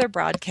our other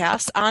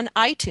broadcasts on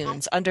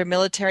iTunes under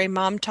Military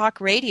Mom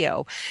Talk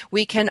Radio.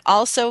 We can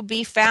also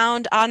be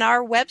found on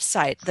our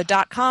website, the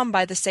 .com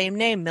by the same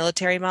name,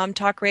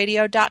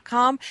 militarymomtalkradio.com.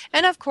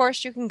 And of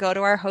course, you can go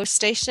to our host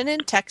station in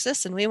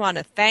Texas, and we want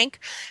to thank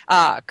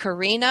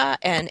Karina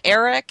and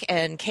Eric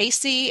and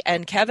Casey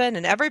and Kevin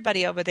and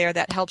everybody over there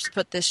that helps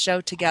put this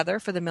show together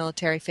for the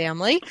military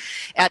family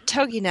at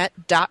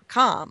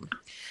TogiNet.com.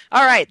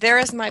 All right, there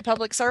is my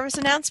public service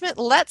announcement.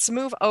 Let's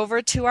move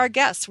over to our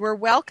guests. We're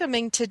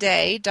welcoming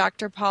today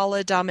Dr.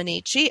 Paula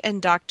Dominici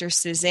and Dr.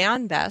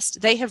 Suzanne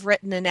Best. They have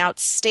written an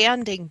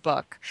outstanding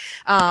book.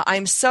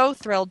 I'm so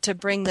thrilled to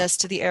bring this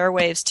to the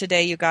airwaves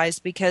today, you guys,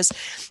 because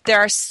there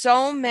are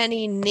so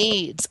many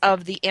needs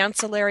of the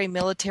ancillary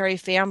military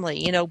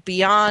family, you know,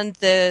 beyond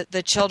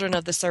the children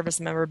of the service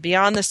member,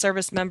 beyond the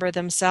service member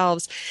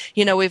themselves.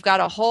 You know, we've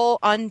got a whole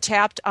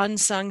untapped,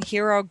 unsung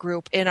hero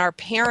group in our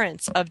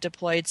parents of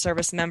deployed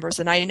service members.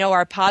 And I know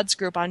our PODS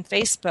group on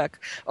Facebook,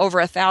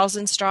 over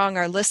 1,000 strong,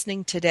 are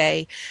listening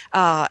today.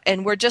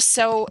 And we're just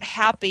so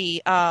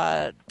happy,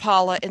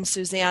 Paula and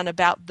Suzanne,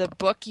 about the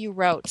book you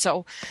wrote.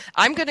 So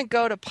I'm going to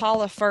go to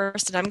Paula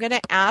first, and I'm going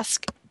to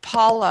ask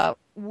Paula,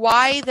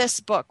 why this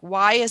book?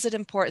 Why is it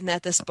important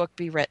that this book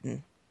be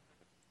written?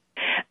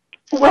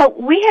 Well,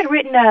 we had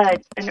written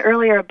an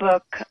earlier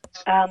book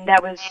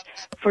that was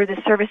for the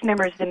service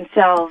members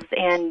themselves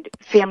and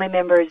family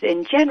members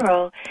in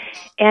general.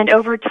 And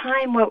over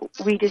time, what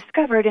we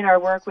discovered in our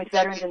work with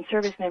veterans and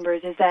service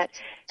members is that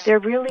there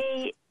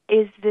really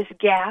is this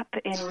gap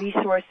in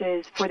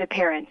resources for the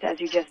parents, as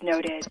you just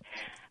noted.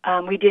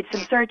 We did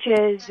some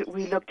searches.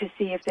 We looked to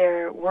see if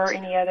there were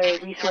any other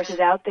resources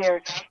out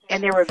there,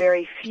 and there were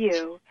very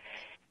few.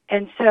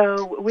 And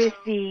so with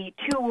the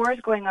 2 wars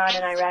going on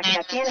in Iraq and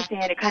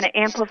Afghanistan, it kind of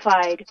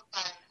amplified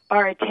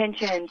our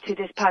attention to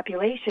this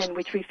population,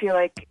 which we feel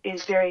like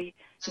is very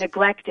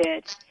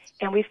neglected.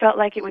 And we felt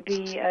like it would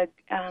be a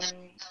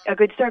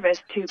good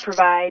service to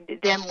provide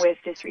them with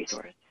this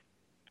resource.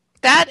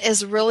 That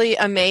is really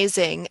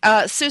amazing.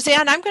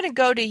 Suzanne, I'm going to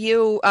go to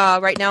you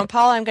right now. And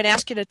Paula, I'm going to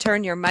ask you to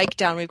turn your mic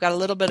down. We've got a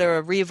little bit of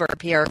a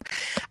reverb here.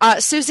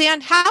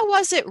 Suzanne, how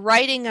was it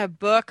writing a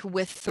book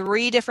with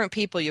 3 different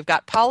people? You've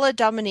got Paula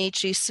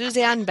Dominici,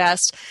 Suzanne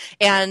Best,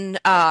 and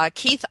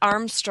Keith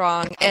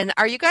Armstrong. And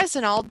are you guys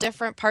in all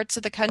different parts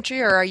of the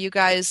country, or are you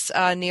guys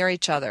near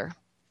each other?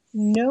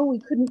 No, we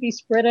couldn't be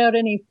spread out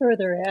any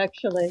further,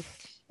 actually.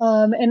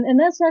 And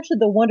that's actually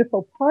the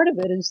wonderful part of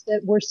it, is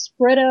that we're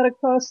spread out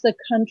across the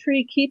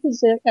country. Keith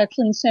is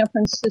actually in San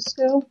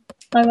Francisco.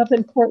 I'm up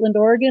in Portland,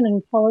 Oregon,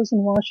 and Paula's in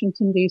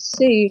Washington,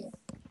 D.C.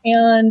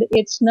 And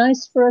it's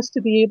nice for us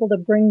to be able to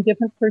bring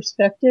different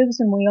perspectives,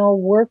 and we all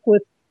work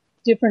with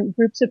different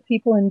groups of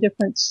people in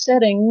different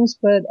settings,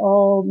 but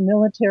all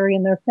military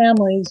and their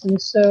families. And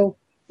so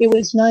it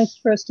was nice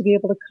for us to be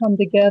able to come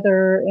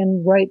together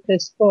and write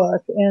this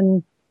book.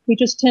 And we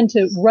just tend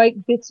to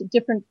write bits of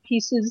different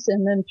pieces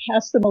and then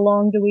pass them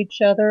along to each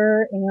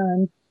other,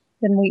 and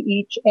then we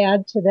each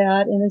add to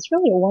that, and it's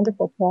really a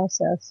wonderful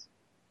process.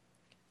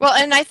 Well,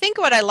 and I think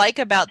what I like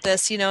about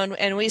this,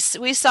 and we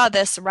saw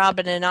this,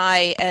 Robin and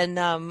I,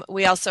 and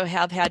we also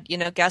have had,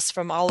 guests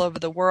from all over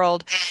the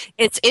world.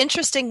 It's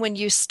interesting when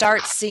you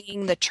start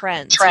seeing the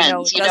trends.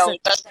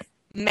 It doesn't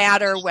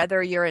matter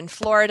whether you're in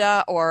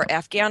Florida or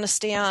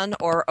Afghanistan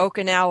or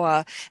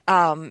Okinawa.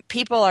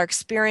 People are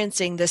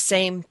experiencing the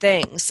same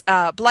things.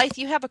 Blythe,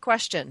 you have a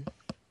question.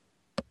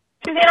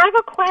 Suzanne, I have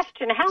a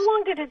question. How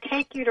long did it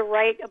take you to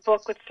write a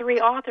book with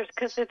 3 authors?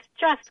 Because it's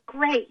just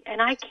great, and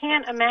I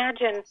can't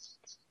imagine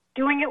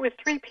doing it with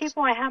 3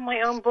 people. I have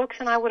my own books,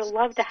 and I would have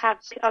loved to have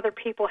other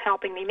people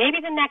helping me. Maybe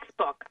the next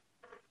book.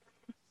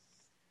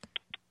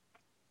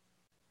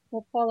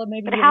 Well, Paula,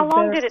 maybe. But how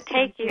long did it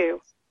take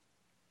you?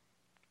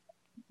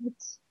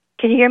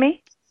 Can you hear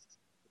me?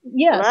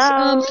 Yes.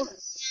 Hello?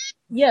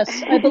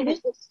 Yes, I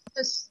believe.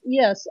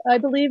 Yes, I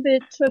believe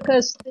it took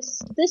us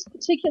this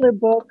particular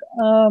book.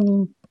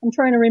 I'm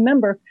trying to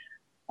remember.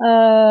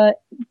 8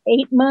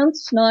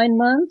 months, 9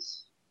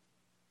 months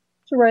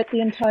to write the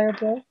entire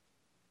book.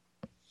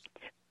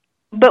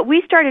 But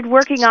we started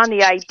working on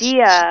the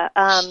idea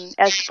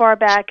as far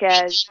back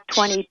as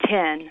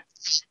 2010.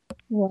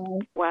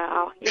 Right.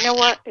 Wow. You know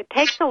what? It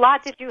takes a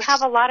lot. Did you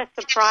have a lot of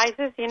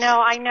surprises?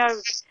 I know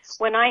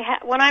when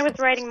I was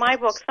writing my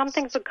book, some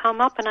things would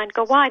come up and I'd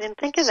go, "Well, I didn't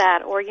think of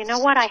that," or "You know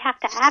what? I have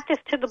to add this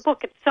to the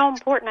book. It's so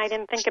important. I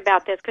didn't think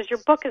about this," because your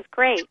book is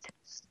great.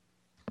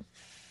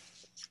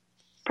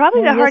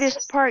 Probably the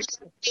hardest part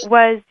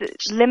was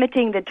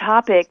limiting the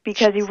topic,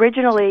 because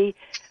originally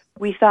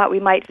we thought we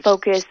might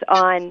focus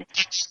on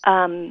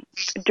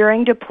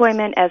during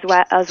deployment as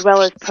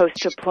well as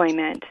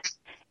post-deployment.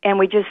 And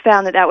we just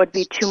found that would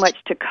be too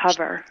much to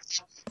cover.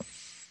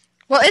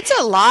 Well, it's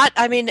a lot.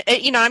 I mean,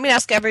 I'm going to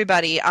ask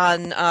everybody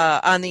on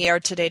the air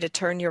today to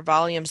turn your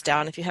volumes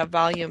down if you have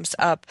volumes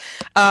up.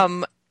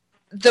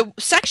 The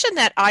section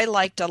that I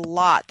liked a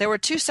lot, there were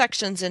 2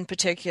 sections in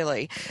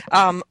particular.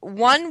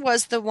 One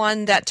was the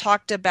one that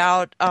talked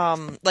about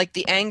like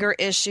the anger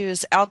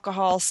issues,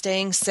 alcohol,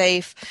 staying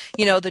safe,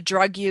 the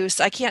drug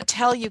use. I can't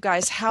tell you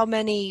guys how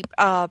many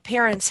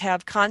parents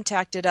have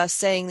contacted us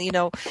saying,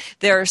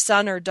 their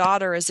son or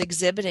daughter is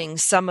exhibiting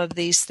some of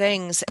these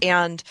things.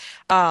 And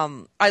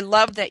I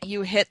love that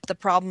you hit the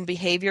problem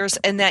behaviors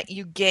and that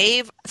you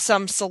gave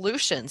some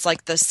solutions,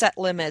 like the set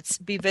limits,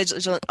 be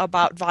vigilant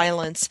about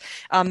violence,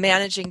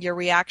 managing your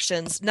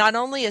reactions. Not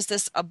only is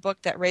this a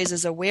book that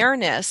raises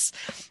awareness,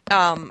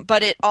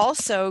 but it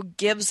also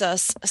gives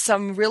us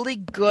some really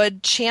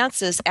good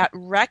chances at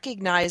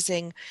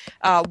recognizing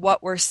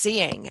what we're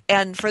seeing.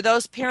 And for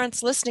those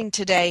parents listening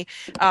today,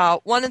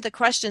 one of the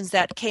questions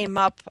that came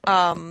up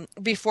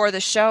before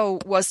the show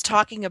was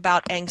talking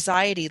about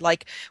anxiety,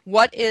 like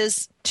what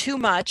is too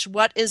much,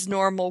 what is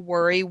normal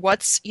worry,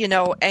 what's,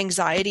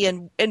 anxiety,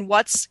 and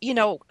what's,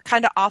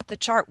 kind of off the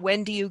chart.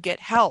 When do you get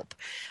help?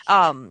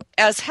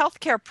 As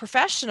healthcare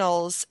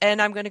professionals,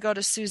 and I'm going to go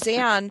to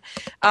Suzanne,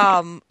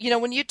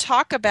 when you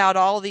talk about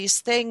all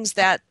these things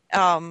that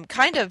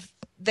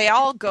they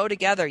all go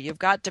together. You've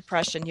got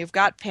depression, you've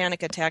got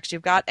panic attacks,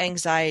 you've got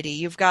anxiety,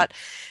 you've got,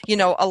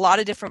 a lot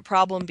of different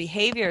problem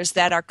behaviors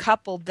that are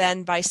coupled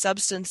then by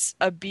substance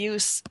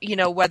abuse,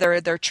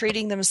 whether they're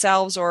treating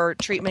themselves or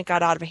treatment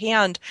got out of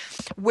hand.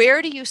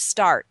 Where do you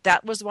start?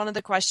 That was one of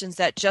the questions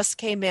that just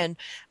came in.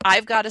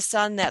 I've got a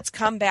son that's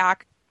come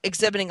back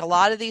exhibiting a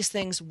lot of these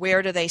things.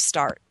 Where do they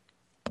start?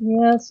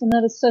 Yes, and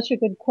that is such a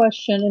good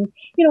question. And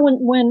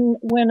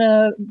when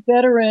a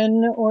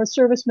veteran or a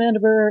service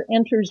member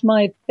enters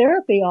my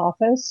therapy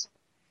office,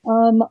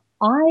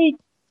 I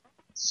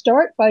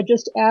start by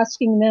just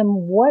asking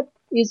them, what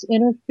is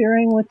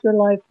interfering with your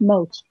life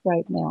most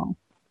right now?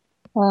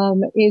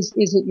 Is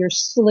it your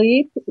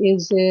sleep?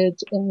 Is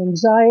it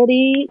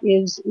anxiety?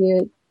 Is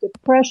it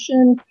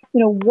depression?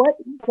 What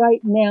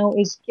right now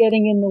is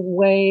getting in the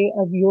way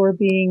of your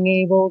being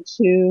able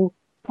to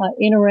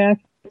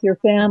interact with your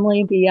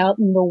family, be out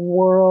in the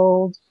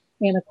world,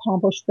 and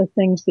accomplish the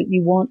things that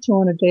you want to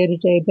on a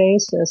day-to-day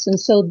basis? And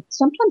so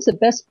sometimes the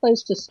best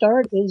place to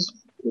start is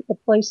the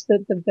place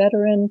that the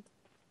veteran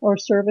or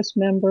service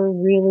member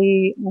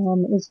really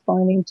is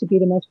finding to be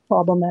the most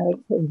problematic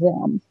for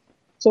them.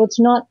 So it's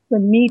not for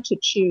me to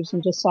choose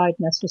and decide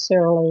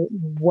necessarily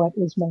what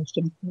is most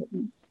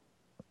important.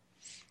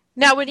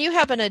 Now, when you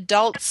have an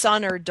adult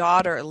son or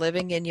daughter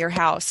living in your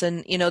house,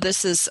 and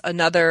this is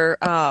another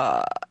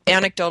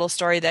anecdotal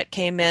story that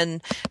came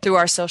in through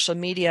our social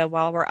media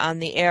while we're on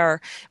the air.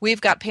 We've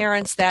got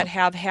parents that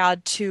have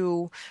had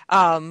to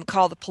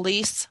call the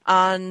police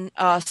on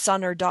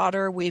son or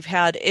daughter. We've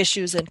had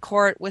issues in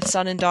court with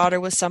son and daughter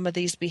with some of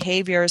these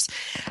behaviors.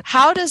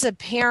 How does a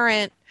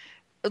parent,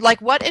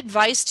 what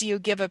advice do you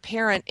give a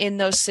parent in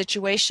those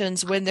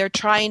situations when they're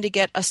trying to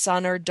get a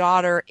son or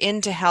daughter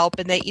into help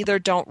and they either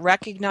don't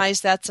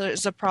recognize that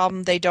there's a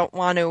problem, they don't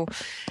want to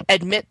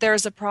admit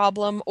there's a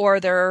problem, or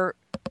they're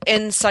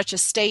in such a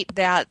state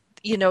that,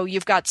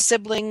 you've got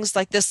siblings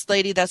like this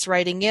lady that's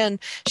writing in,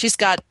 she's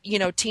got,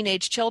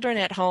 teenage children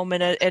at home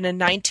and a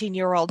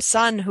 19-year-old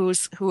son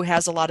who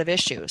has a lot of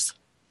issues.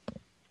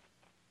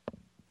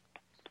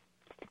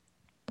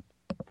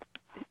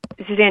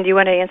 Suzanne, do you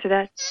want to answer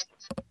that?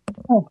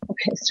 Oh,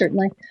 okay,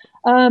 certainly.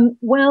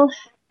 Well,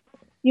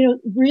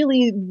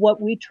 really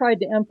what we tried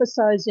to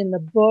emphasize in the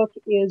book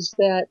is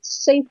that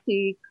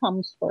safety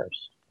comes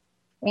first.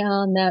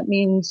 And that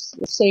means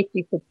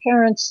safety for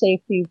parents,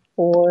 safety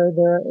for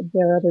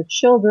their other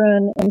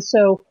children. And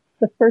so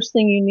the first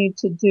thing you need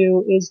to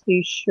do is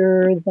be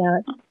sure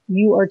that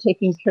you are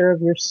taking care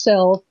of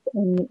yourself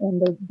and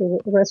the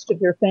rest of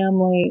your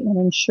family and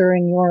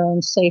ensuring your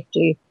own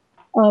safety.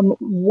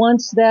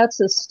 Once that's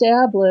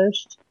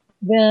established,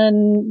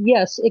 then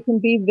yes, it can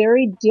be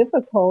very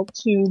difficult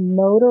to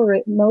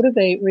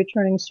motivate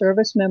returning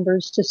service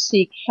members to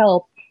seek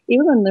help,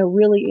 even when they're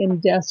really in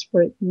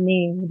desperate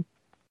need.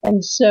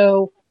 And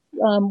so,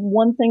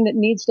 one thing that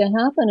needs to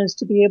happen is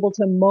to be able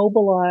to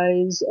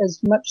mobilize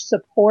as much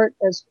support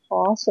as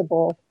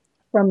possible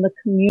from the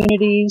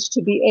communities,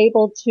 to be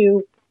able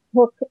to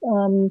hook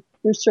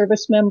your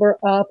service member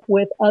up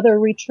with other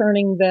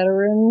returning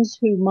veterans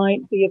who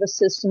might be of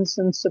assistance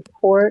and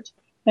support,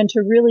 and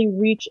to really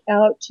reach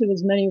out to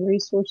as many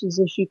resources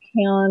as you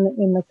can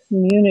in the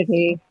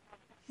community.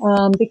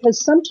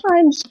 Because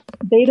sometimes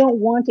they don't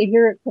want to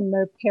hear it from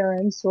their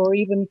parents or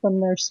even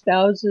from their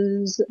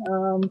spouses.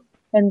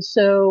 And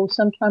so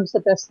sometimes the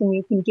best thing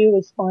you can do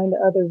is find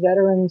other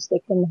veterans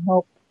that can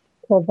help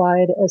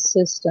provide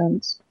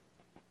assistance.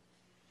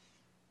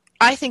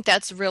 I think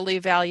that's really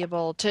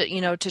valuable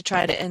to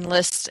try to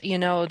enlist,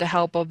 the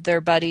help of their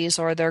buddies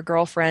or their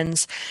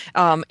girlfriends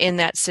in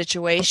that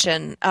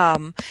situation.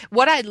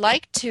 What I'd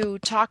like to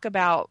talk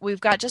about, we've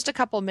got just a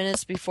couple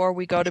minutes before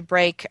we go to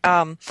break.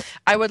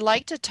 I would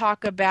like to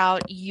talk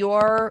about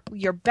your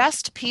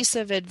best piece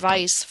of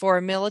advice for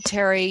a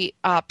military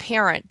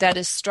parent that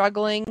is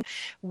struggling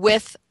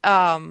with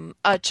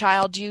a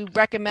child. Do you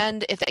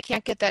recommend, if they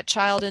can't get that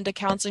child into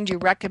counseling, do you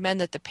recommend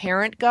that the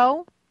parent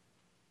go?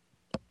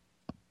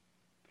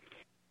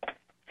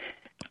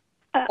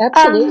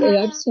 Absolutely.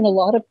 I've seen a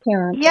lot of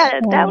parents. Yeah,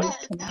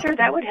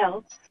 that would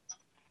help.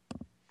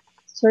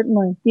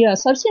 Certainly.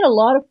 Yes. I've seen a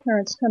lot of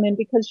parents come in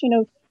because,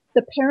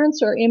 the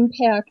parents are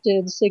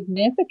impacted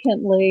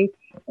significantly,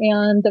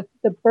 and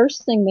the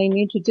first thing they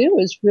need to do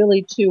is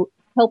really to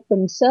help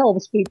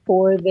themselves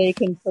before they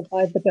can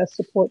provide the best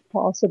support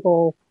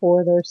possible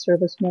for their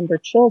service member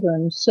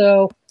children.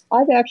 So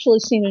I've actually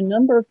seen a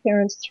number of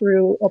parents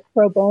through a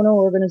pro bono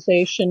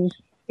organization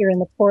here in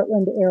the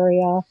Portland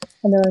area,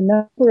 and there are a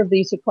number of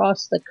these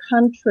across the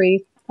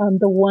country.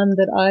 The one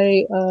that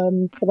I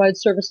provide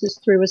services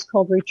through is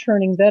called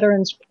Returning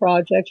Veterans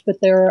Project, but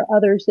there are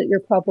others that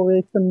you're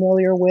probably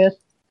familiar with,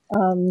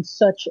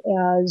 such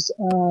as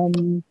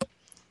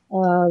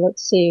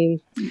let's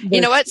see.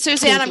 You know what,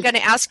 Suzanne, I'm going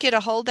to ask you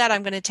to hold that.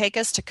 I'm going to take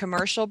us to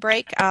commercial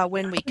break.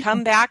 When we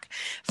come back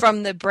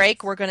from the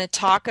break, we're going to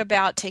talk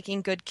about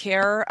taking good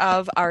care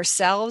of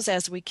ourselves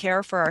as we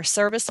care for our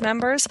service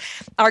members.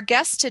 Our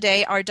guests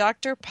today are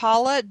Dr.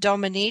 Paula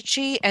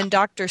Dominici and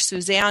Dr.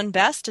 Suzanne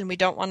Best, and we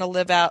don't want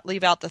to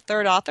leave out the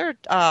third author,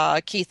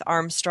 Keith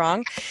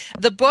Armstrong.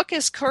 The book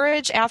is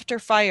Courage After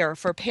Fire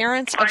for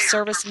Parents of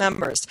Service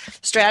Members,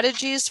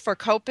 Strategies for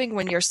Coping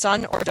When Your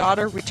Son or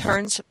Daughter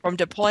Returns from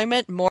Deployment.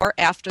 More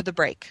after the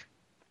break.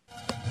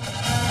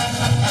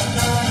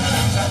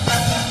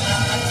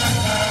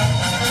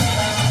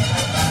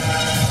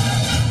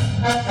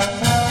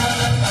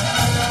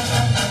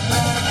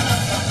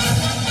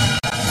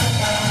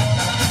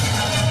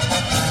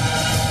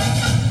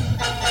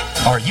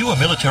 Are you a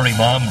military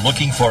mom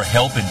looking for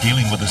help in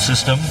dealing with the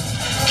system?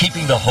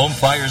 Keeping the home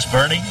fires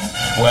burning?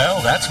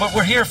 Well, that's what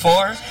we're here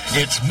for.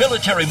 It's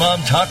Military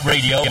Mom Talk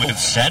Radio with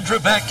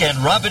Sandra Beck and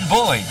Robin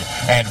Boyd.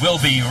 And we'll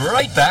be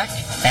right back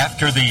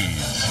after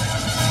these.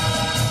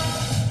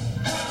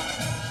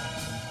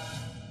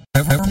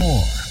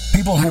 Evermore,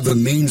 people have the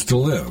means to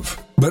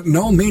live, but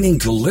no meaning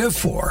to live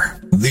for.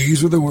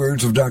 These are the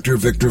words of Dr.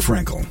 Viktor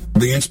Frankl,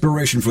 the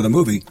inspiration for the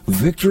movie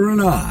Victor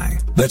and I.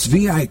 That's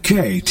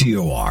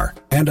VIKTOR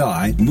and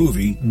I,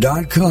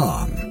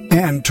 movie.com.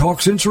 And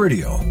Talk Sense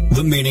Radio,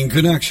 The Meaning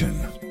Connection,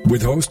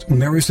 with host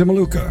Mary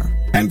Simaluka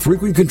and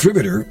frequent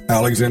contributor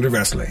Alexander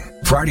Vesley.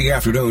 Friday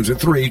afternoons at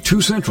 3,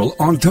 2 Central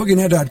on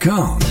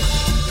TogiNet.com.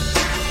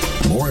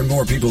 More and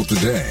more people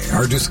today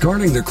are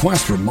discarding their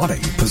quest for money,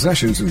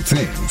 possessions, and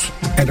things,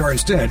 and are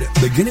instead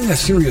beginning a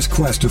serious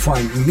quest to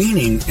find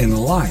meaning in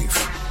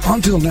life.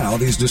 Until now,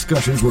 these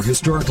discussions were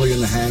historically in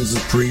the hands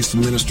of priests,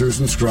 ministers,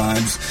 and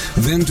scribes,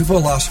 then to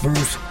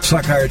philosophers,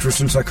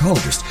 psychiatrists, and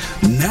psychologists.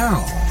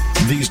 Now,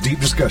 these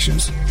deep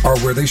discussions are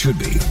where they should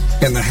be,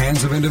 in the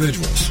hands of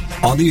individuals,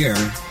 on the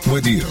air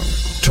with you.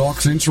 Talk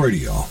Sense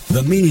Radio,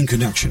 The Meaning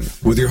Connection,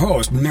 with your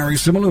host, Mary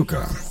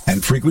Simaluka,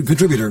 and frequent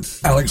contributor,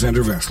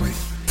 Alexander Vesley.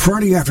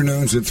 Friday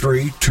afternoons at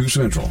 3, 2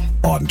 Central,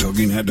 on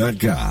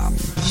TogiNet.com.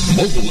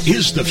 Mobile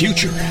is the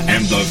future,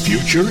 and the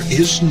future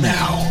is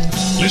now.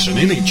 Listen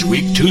in each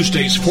week,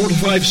 Tuesdays 4 to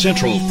 5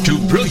 Central, to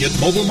Brilliant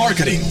Mobile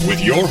Marketing with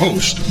your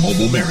host,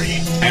 Mobile Mary,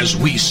 as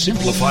we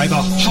simplify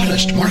the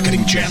hottest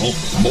marketing channel,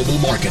 mobile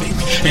marketing,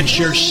 and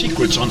share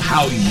secrets on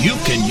how you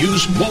can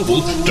use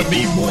mobile to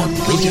be more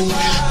brilliant,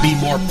 be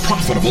more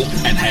profitable,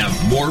 and have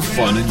more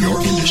fun in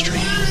your industry.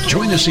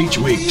 Join us each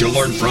week to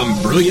learn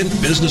from brilliant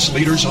business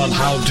leaders on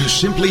how to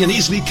simply and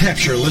easily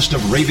capture a list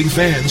of raving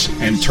fans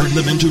and turn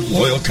them into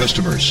loyal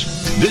customers.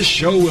 This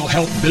show will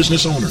help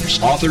business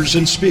owners, authors,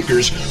 and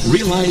speakers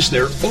realize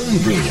their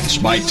own brilliance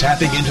by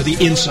tapping into the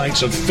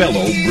insights of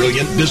fellow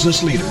brilliant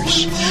business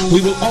leaders. We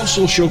will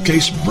also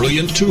showcase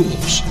brilliant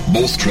tools,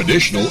 both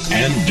traditional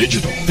and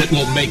digital, that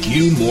will make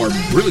you more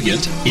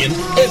brilliant in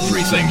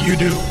everything you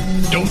do.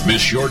 Don't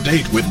miss your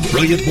date with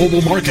Brilliant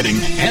Mobile Marketing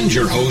and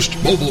your host,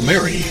 Mobile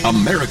Mary,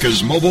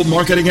 America's mobile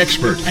marketing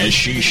expert, as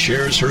she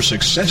shares her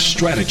success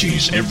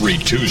strategies every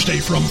Tuesday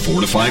from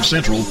 4 to 5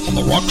 Central on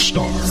the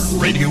Rockstar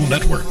Radio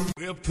Network.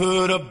 We'll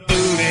put a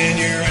boot in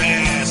your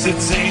ass.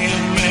 It's the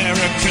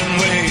American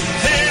way.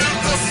 Hey,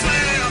 Uncle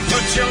Sam,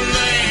 put your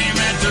name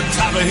at the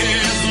top of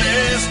his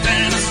list,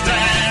 and a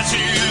statue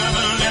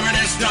of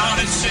Liberty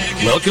started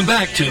shaking. Welcome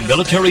back to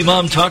Military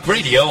Mom Talk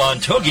Radio on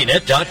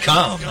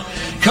TogiNet.com.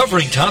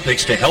 Covering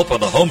topics to help on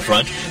the home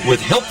front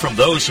with help from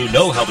those who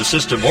know how the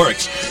system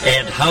works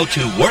and how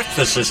to work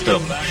the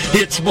system.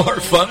 It's more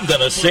fun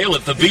than a sale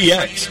at the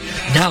BX.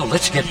 Now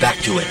let's get back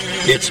to it.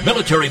 It's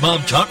Military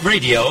Mom Talk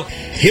Radio.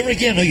 Here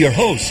again are your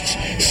hosts,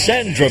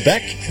 Sandra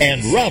Beck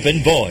and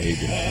Robin Boyd.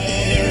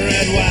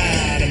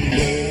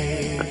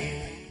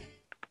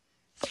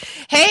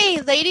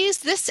 Hey, ladies,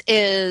 this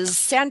is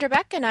Sandra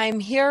Beck, and I'm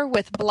here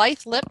with Blythe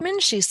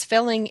Lipman. She's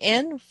filling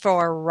in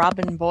for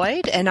Robin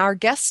Boyd, and our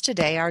guests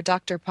today are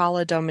Dr.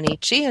 Paula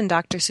Dominici and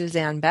Dr.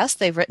 Suzanne Best.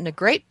 They've written a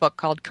great book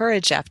called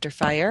Courage After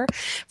Fire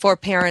for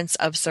parents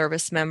of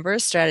service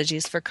members,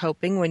 strategies for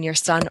coping when your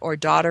son or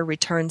daughter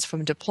returns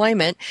from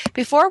deployment.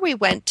 Before we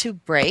went to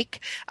break,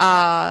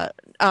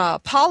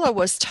 Paula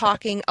was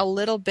talking a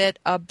little bit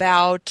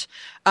about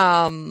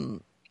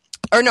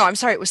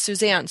it was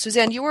Suzanne.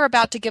 Suzanne, you were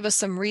about to give us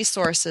some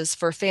resources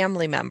for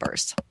family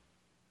members.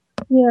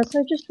 Yes,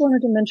 I just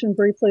wanted to mention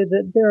briefly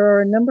that there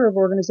are a number of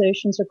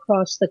organizations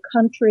across the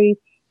country,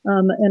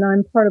 and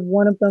I'm part of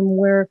one of them,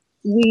 where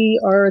we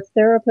are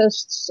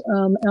therapists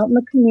out in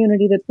the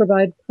community that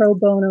provide pro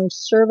bono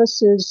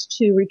services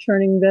to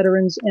returning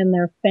veterans and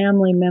their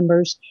family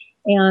members.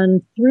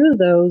 And through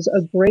those,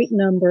 a great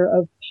number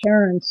of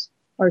parents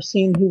are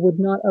seen who would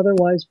not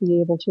otherwise be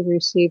able to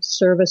receive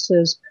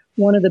services.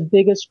 One of the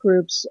biggest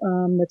groups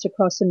that's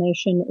across the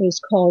nation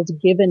is called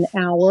Give an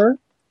Hour,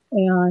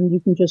 and you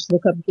can just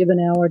look up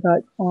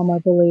giveanhour.com, I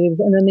believe.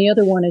 And then the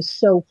other one is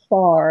So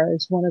Far,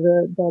 is one of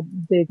the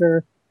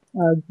bigger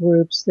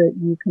groups that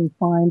you can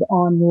find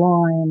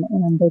online,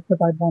 and they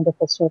provide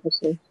wonderful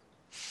services.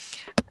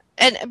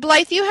 And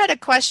Blythe, you had a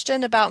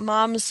question about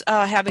moms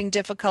having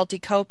difficulty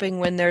coping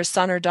when their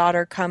son or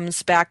daughter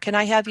comes back. Can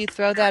I have you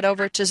throw that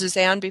over to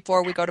Suzanne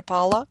before we go to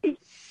Paula?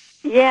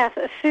 Yes,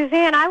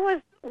 Suzanne, I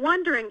was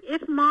wondering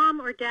if mom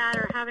or dad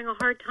are having a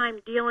hard time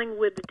dealing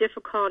with the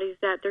difficulties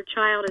that their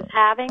child is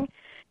having,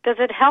 does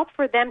it help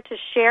for them to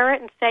share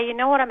it and say, you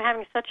know what, I'm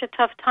having such a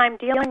tough time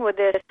dealing with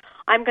this,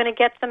 I'm going to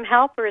get some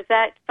help, or is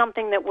that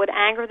something that would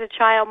anger the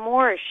child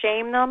more or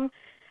shame them?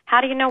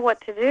 How do you know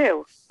what to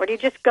do? Or do you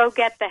just go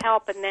get the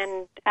help and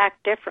then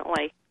act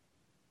differently?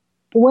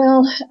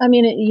 Well, I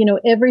mean,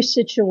 every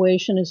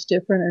situation is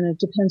different, and it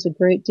depends a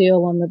great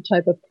deal on the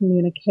type of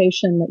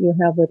communication that you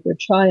have with your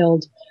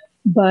child.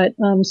 But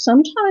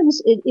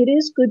sometimes it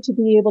is good to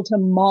be able to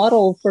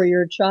model for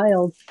your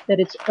child that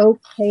it's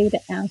okay to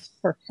ask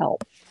for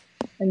help.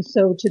 And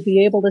so to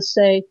be able to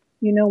say,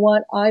 you know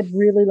what, I'd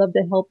really love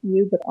to help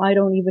you, but I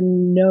don't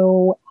even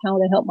know how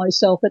to help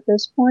myself at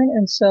this point.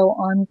 And so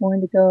I'm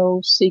going to go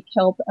seek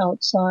help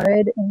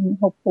outside, and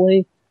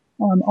hopefully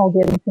I'll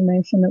get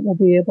information that will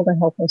be able to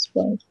help us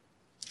both.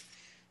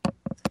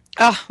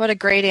 Oh, what a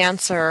great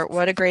answer.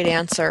 What a great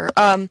answer.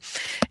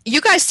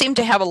 You guys seem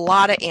to have a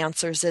lot of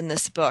answers in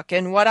this book.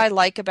 And what I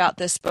like about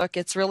this book,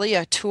 it's really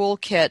a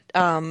toolkit.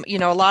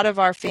 A lot of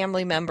our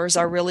family members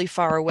are really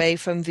far away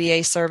from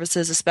VA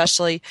services,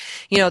 especially,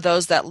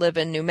 those that live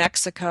in New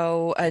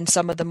Mexico and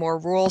some of the more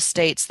rural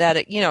states that,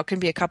 it can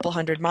be a couple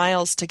 100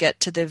 miles to get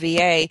to the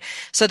VA.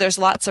 So there's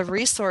lots of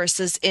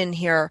resources in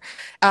here.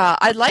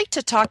 I'd like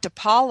to talk to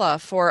Paula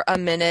for a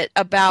minute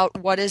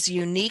about what is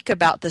unique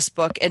about this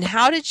book, and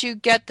how did you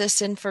get this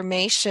this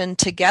information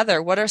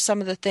together? What are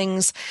some of the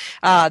things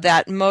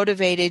that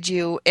motivated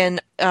you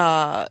and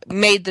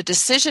made the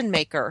decision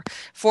maker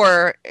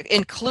for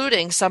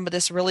including some of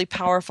this really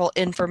powerful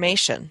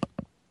information?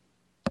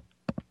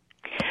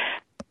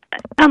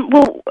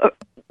 Well,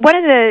 one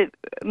of the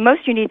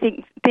most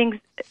unique things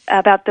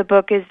about the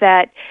book is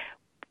that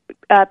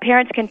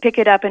parents can pick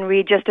it up and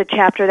read just a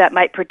chapter that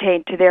might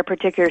pertain to their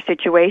particular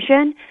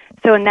situation.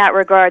 So in that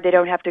regard, they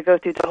don't have to go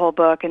through the whole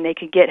book, and they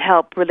can get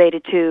help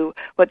related to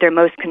what they're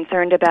most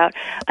concerned about.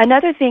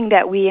 Another thing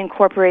that we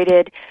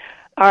incorporated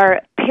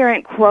are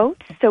parent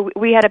quotes. So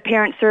we had a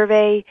parent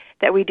survey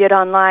that we did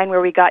online where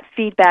we got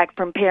feedback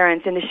from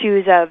parents in the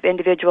shoes of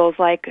individuals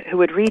like who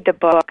would read the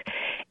book,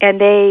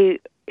 and they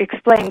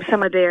explained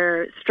some of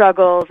their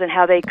struggles and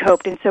how they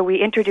coped. And so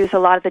we introduce a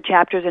lot of the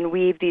chapters and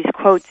weave these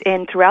quotes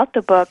in throughout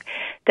the book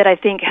that I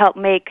think help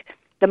make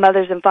the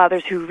mothers and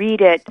fathers who read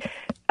it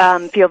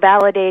feel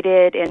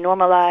validated and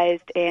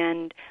normalized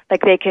and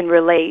like they can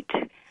relate.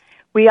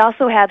 We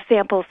also have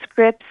sample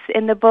scripts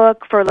in the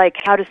book for like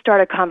how to start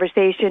a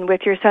conversation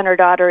with your son or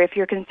daughter if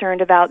you're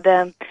concerned about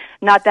them.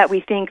 Not that we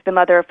think the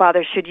mother or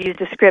father should use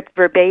the script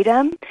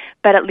verbatim,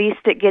 but at least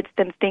it gets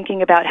them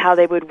thinking about how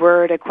they would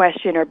word a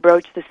question or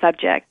broach the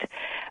subject.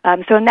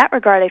 So in that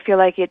regard, I feel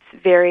like it's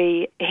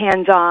very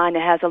hands-on.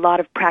 It has a lot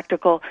of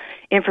practical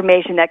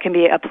information that can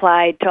be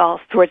applied to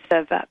all sorts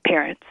of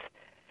parents.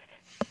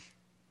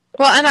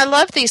 Well, and I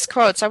love these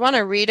quotes. I want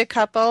to read a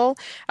couple,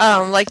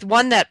 like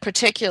one that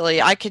particularly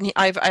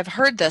I've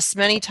heard this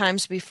many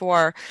times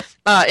before,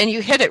 and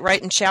you hit it right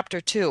in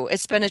chapter 2.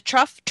 It's been a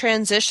tough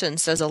transition,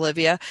 says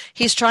Olivia.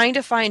 He's trying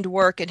to find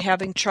work and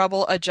having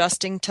trouble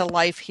adjusting to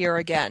life here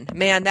again.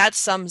 Man, that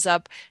sums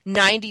up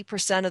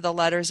 90% of the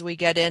letters we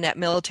get in at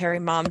Military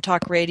Mom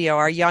Talk Radio.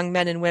 Our young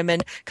men and women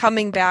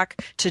coming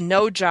back to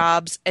no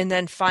jobs and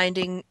then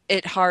finding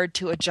it hard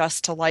to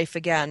adjust to life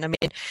again. I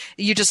mean,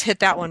 you just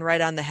hit that one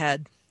right on the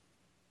head.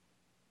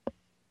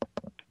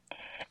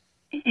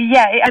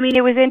 Yeah, I mean,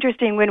 it was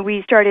interesting when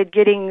we started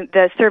getting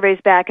the surveys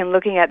back and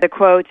looking at the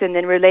quotes and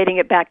then relating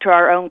it back to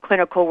our own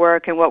clinical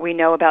work and what we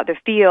know about the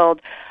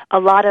field. A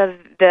lot of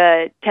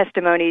the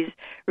testimonies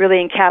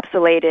really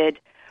encapsulated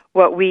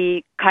what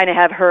we kind of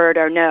have heard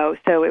or know.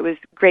 So it was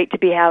great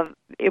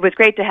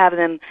to have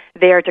them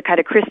there to kind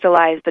of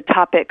crystallize the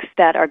topics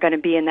that are going to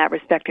be in that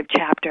respective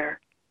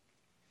chapter.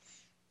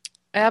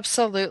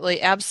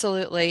 Absolutely,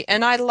 absolutely.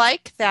 And I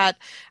like that,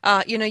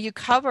 you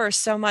cover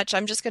so much.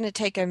 I'm just going to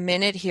take a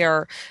minute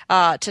here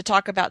to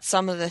talk about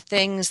some of the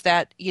things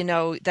that you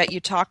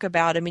talk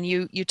about. I mean,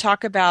 you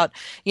talk about,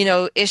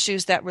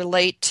 issues that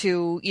relate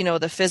to,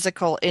 the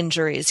physical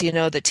injuries, the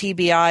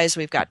TBIs.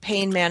 We've got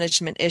pain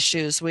management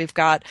issues. We've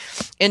got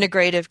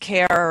integrative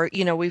care.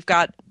 We've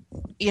got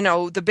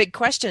the big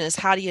question is,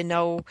 how do you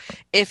know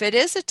if it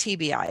is a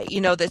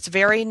TBI? That's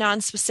very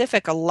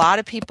nonspecific. A lot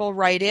of people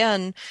write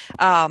in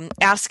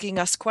asking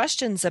us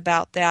questions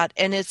about that.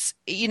 And it's,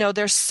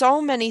 there's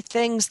so many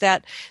things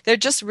that there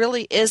just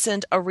really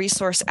isn't a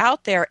resource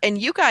out there.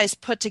 And you guys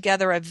put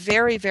together a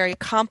very, very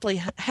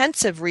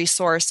comprehensive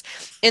resource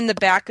in the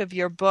back of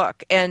your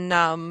book.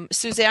 And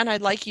Suzanne,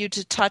 I'd like you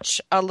to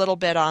touch a little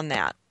bit on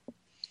that.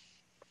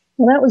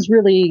 Well, that was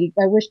really,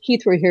 I wish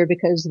Keith were here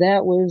because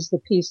that was the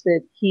piece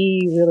that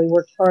he really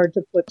worked hard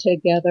to put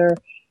together.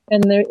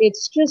 And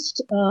it's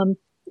just,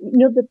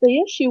 that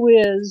the issue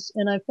is,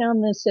 and I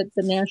found this at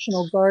the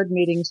National Guard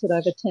meetings that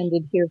I've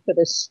attended here for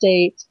the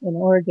state in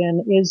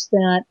Oregon, is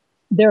that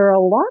there are a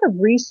lot of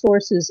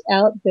resources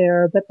out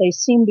there, but they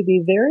seem to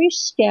be very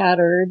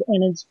scattered,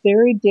 and it's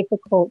very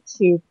difficult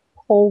to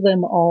pull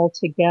them all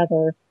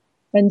together.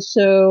 And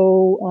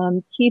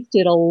so Keith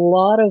did a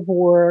lot of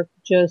work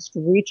just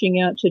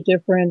reaching out to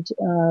different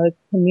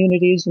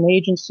communities and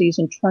agencies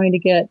and trying to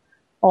get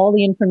all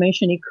the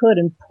information he could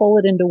and pull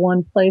it into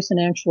one place and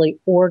actually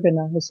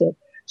organize it.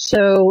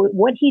 So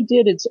what he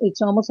did,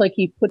 it's almost like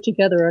he put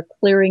together a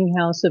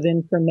clearinghouse of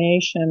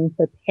information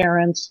for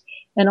parents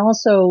and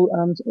also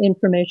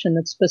information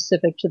that's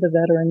specific to the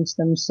veterans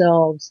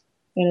themselves.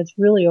 And it's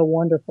really a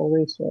wonderful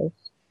resource.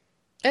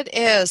 It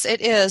is.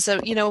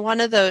 One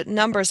of the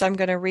numbers I'm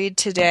going to read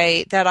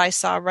today that I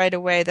saw right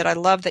away that I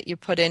love that you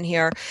put in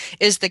here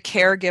is the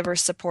caregiver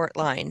support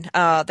line.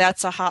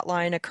 That's a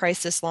hotline, a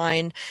crisis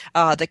line.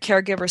 The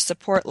caregiver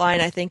support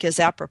line, I think, is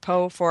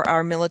apropos for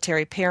our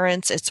military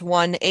parents. It's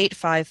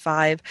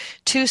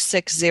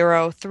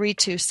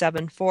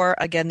 1-855-260-3274.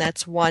 Again,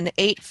 that's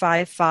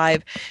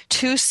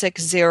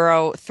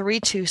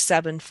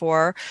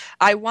 1-855-260-3274.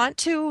 I want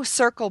to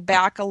circle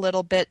back a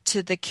little bit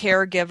to the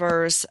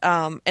caregivers,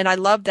 and I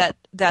love that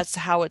that's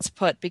how it's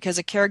put, because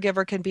a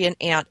caregiver can be an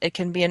aunt, it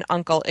can be an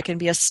uncle, it can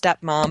be a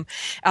stepmom,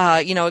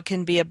 it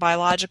can be a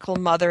biological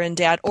mother and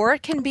dad, or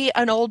it can be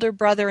an older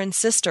brother and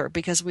sister,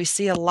 because we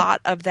see a lot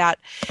of that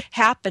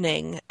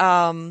happening.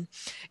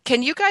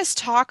 Can you guys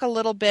talk a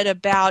little bit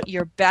about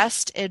your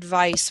best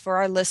advice for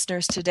our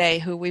listeners today,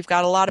 who we've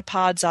got a lot of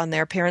pods on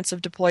there, parents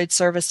of deployed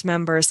service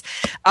members,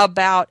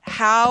 about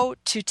how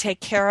to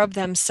take care of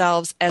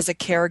themselves as a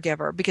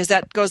caregiver? Because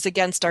that goes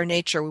against our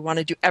nature. We want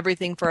to do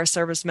everything for our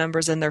service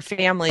members and their families.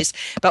 families,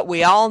 but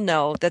we all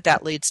know that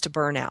that leads to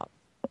burnout.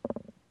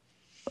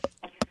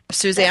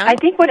 Suzanne? I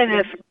think one of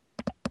the...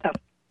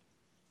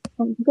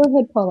 Go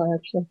ahead, Paula,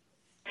 actually.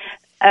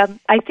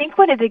 I think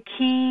one of the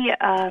key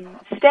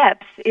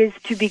steps is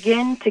to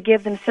begin to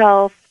give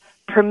themselves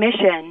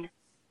permission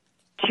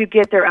to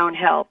get their own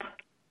help.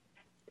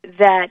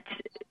 That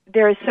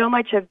there is so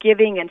much of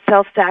giving and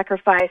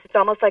self-sacrifice. It's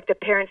almost like the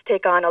parents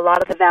take on a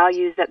lot of the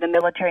values that the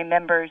military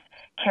members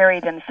carry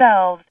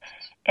themselves,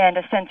 and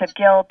a sense of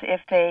guilt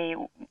if they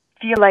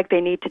feel like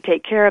they need to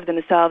take care of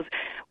themselves,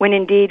 when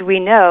indeed we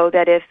know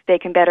that if they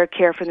can better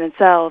care for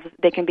themselves,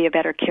 they can be a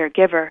better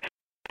caregiver.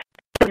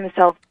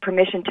 Themselves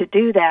permission to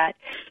do that,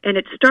 and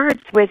it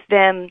starts with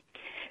them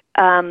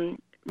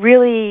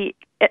really,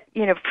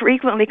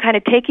 frequently kind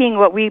of taking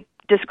what we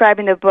describe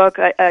in the book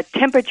a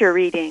temperature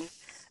reading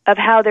of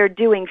how they're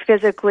doing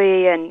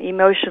physically and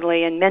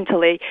emotionally and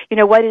mentally.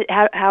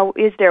 How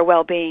is their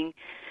well-being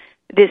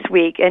this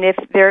week, and if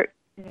they're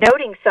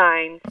noting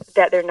signs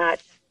that they're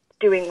not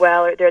doing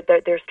well or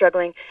they're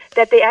struggling,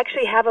 that they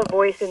actually have a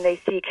voice and they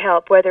seek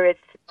help, whether it's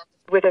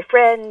with a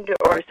friend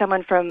or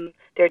someone from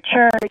their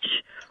church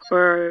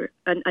or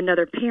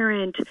another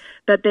parent,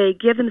 but they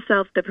give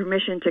themselves the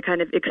permission to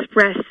kind of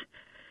express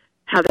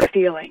how they're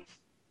feeling.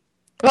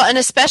 Well, and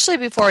especially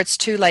before it's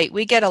too late,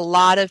 we get a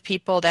lot of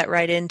people that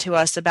write into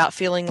us about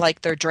feeling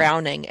like they're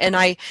drowning. And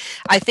I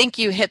think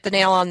you hit the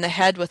nail on the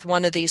head with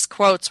one of these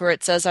quotes where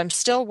it says, I'm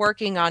still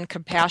working on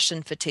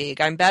compassion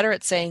fatigue. I'm better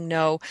at saying,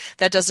 no,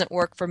 that doesn't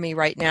work for me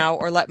right now,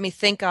 or let me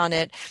think on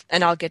it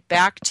and I'll get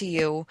back to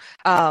you.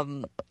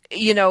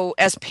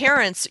 As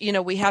parents,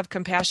 we have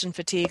compassion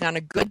fatigue on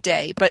a good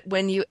day, but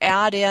when you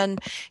add in,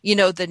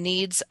 the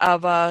needs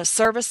of a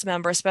service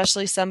member,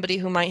 especially somebody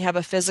who might have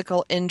a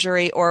physical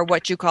injury or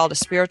what you called a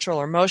spiritual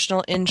or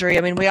emotional injury.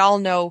 I mean, we all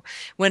know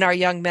when our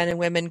young men and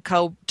women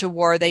go to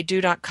war, they do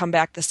not come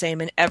back the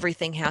same, and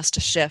everything has to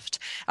shift.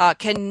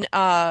 Can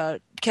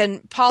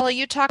Paula,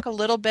 you talk a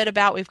little bit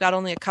about, we've got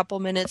only a couple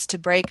minutes to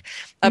break,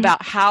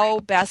 about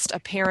how best a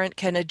parent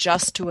can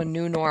adjust to a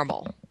new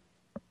normal?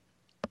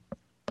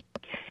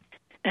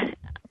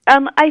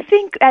 I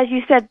think, as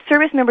you said,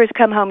 service members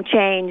come home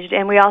changed,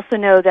 and we also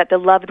know that the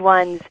loved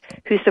ones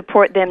who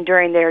support them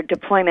during their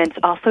deployments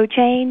also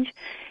change.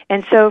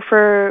 And so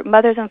for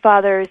mothers and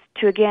fathers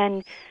to,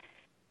 again,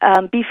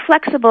 be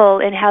flexible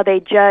in how they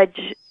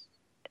judge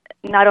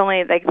not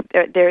only like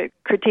their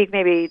critique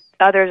maybe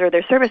others or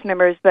their service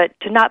members, but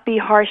to not be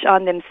harsh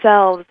on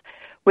themselves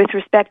with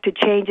respect to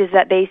changes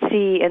that they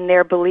see in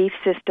their belief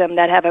system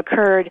that have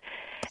occurred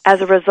as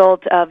a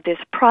result of this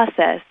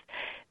process,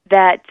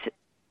 that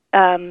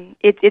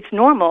it's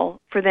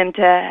normal for them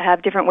to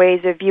have different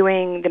ways of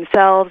viewing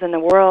themselves and the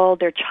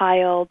world, their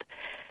child,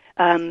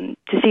 to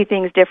see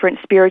things different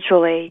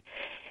spiritually,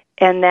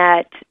 and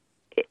that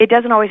it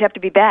doesn't always have to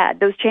be bad.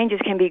 Those changes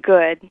can be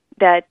good,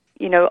 that,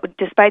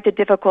 despite the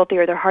difficulty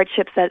or the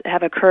hardships that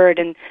have occurred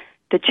and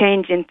the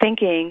change in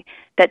thinking,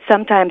 that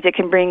sometimes it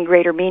can bring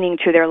greater meaning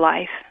to their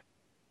life.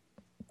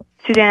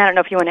 Suzanne, I don't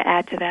know if you want to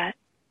add to that.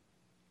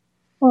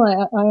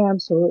 Well, I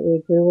absolutely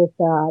agree with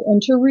that.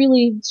 And to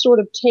really sort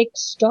of take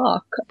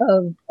stock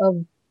of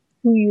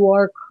who you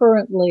are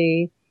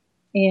currently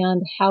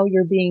and how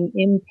you're being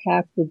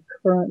impacted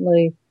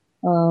currently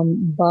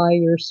by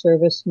your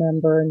service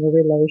member and your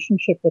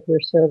relationship with your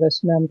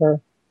service member,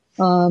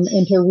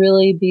 and to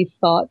really be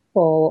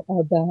thoughtful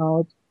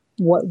about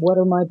what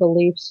are my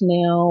beliefs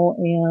now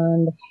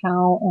and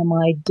how am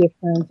I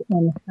different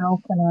and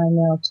how can I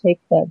now take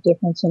that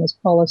difference, and as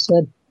Paula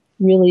said,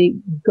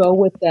 really go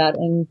with that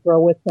and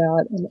grow with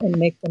that and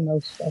make the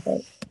most of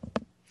it.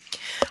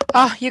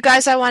 Oh, you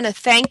guys, I want to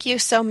thank you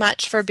so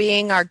much for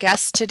being our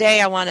guest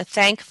today. I want to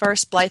thank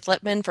first Blythe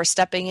Lipman for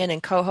stepping in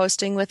and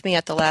co-hosting with me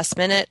at the last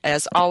minute.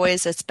 As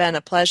always, it's been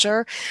a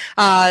pleasure.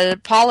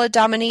 Paula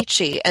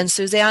Dominici and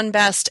Suzanne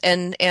Best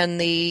and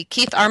the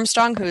Keith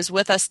Armstrong, who's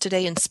with us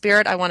today in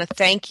spirit, I want to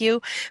thank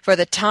you for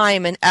the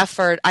time and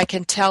effort. I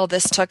can tell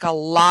this took a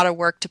lot of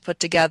work to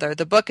put together.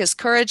 The book is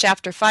Courage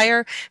After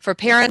Fire for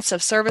Parents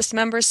of Service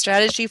Members,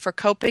 Strategy for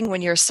Coping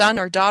When Your Son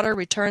or Daughter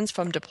Returns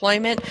from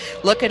Deployment.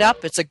 Look it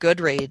up. It's a good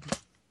read.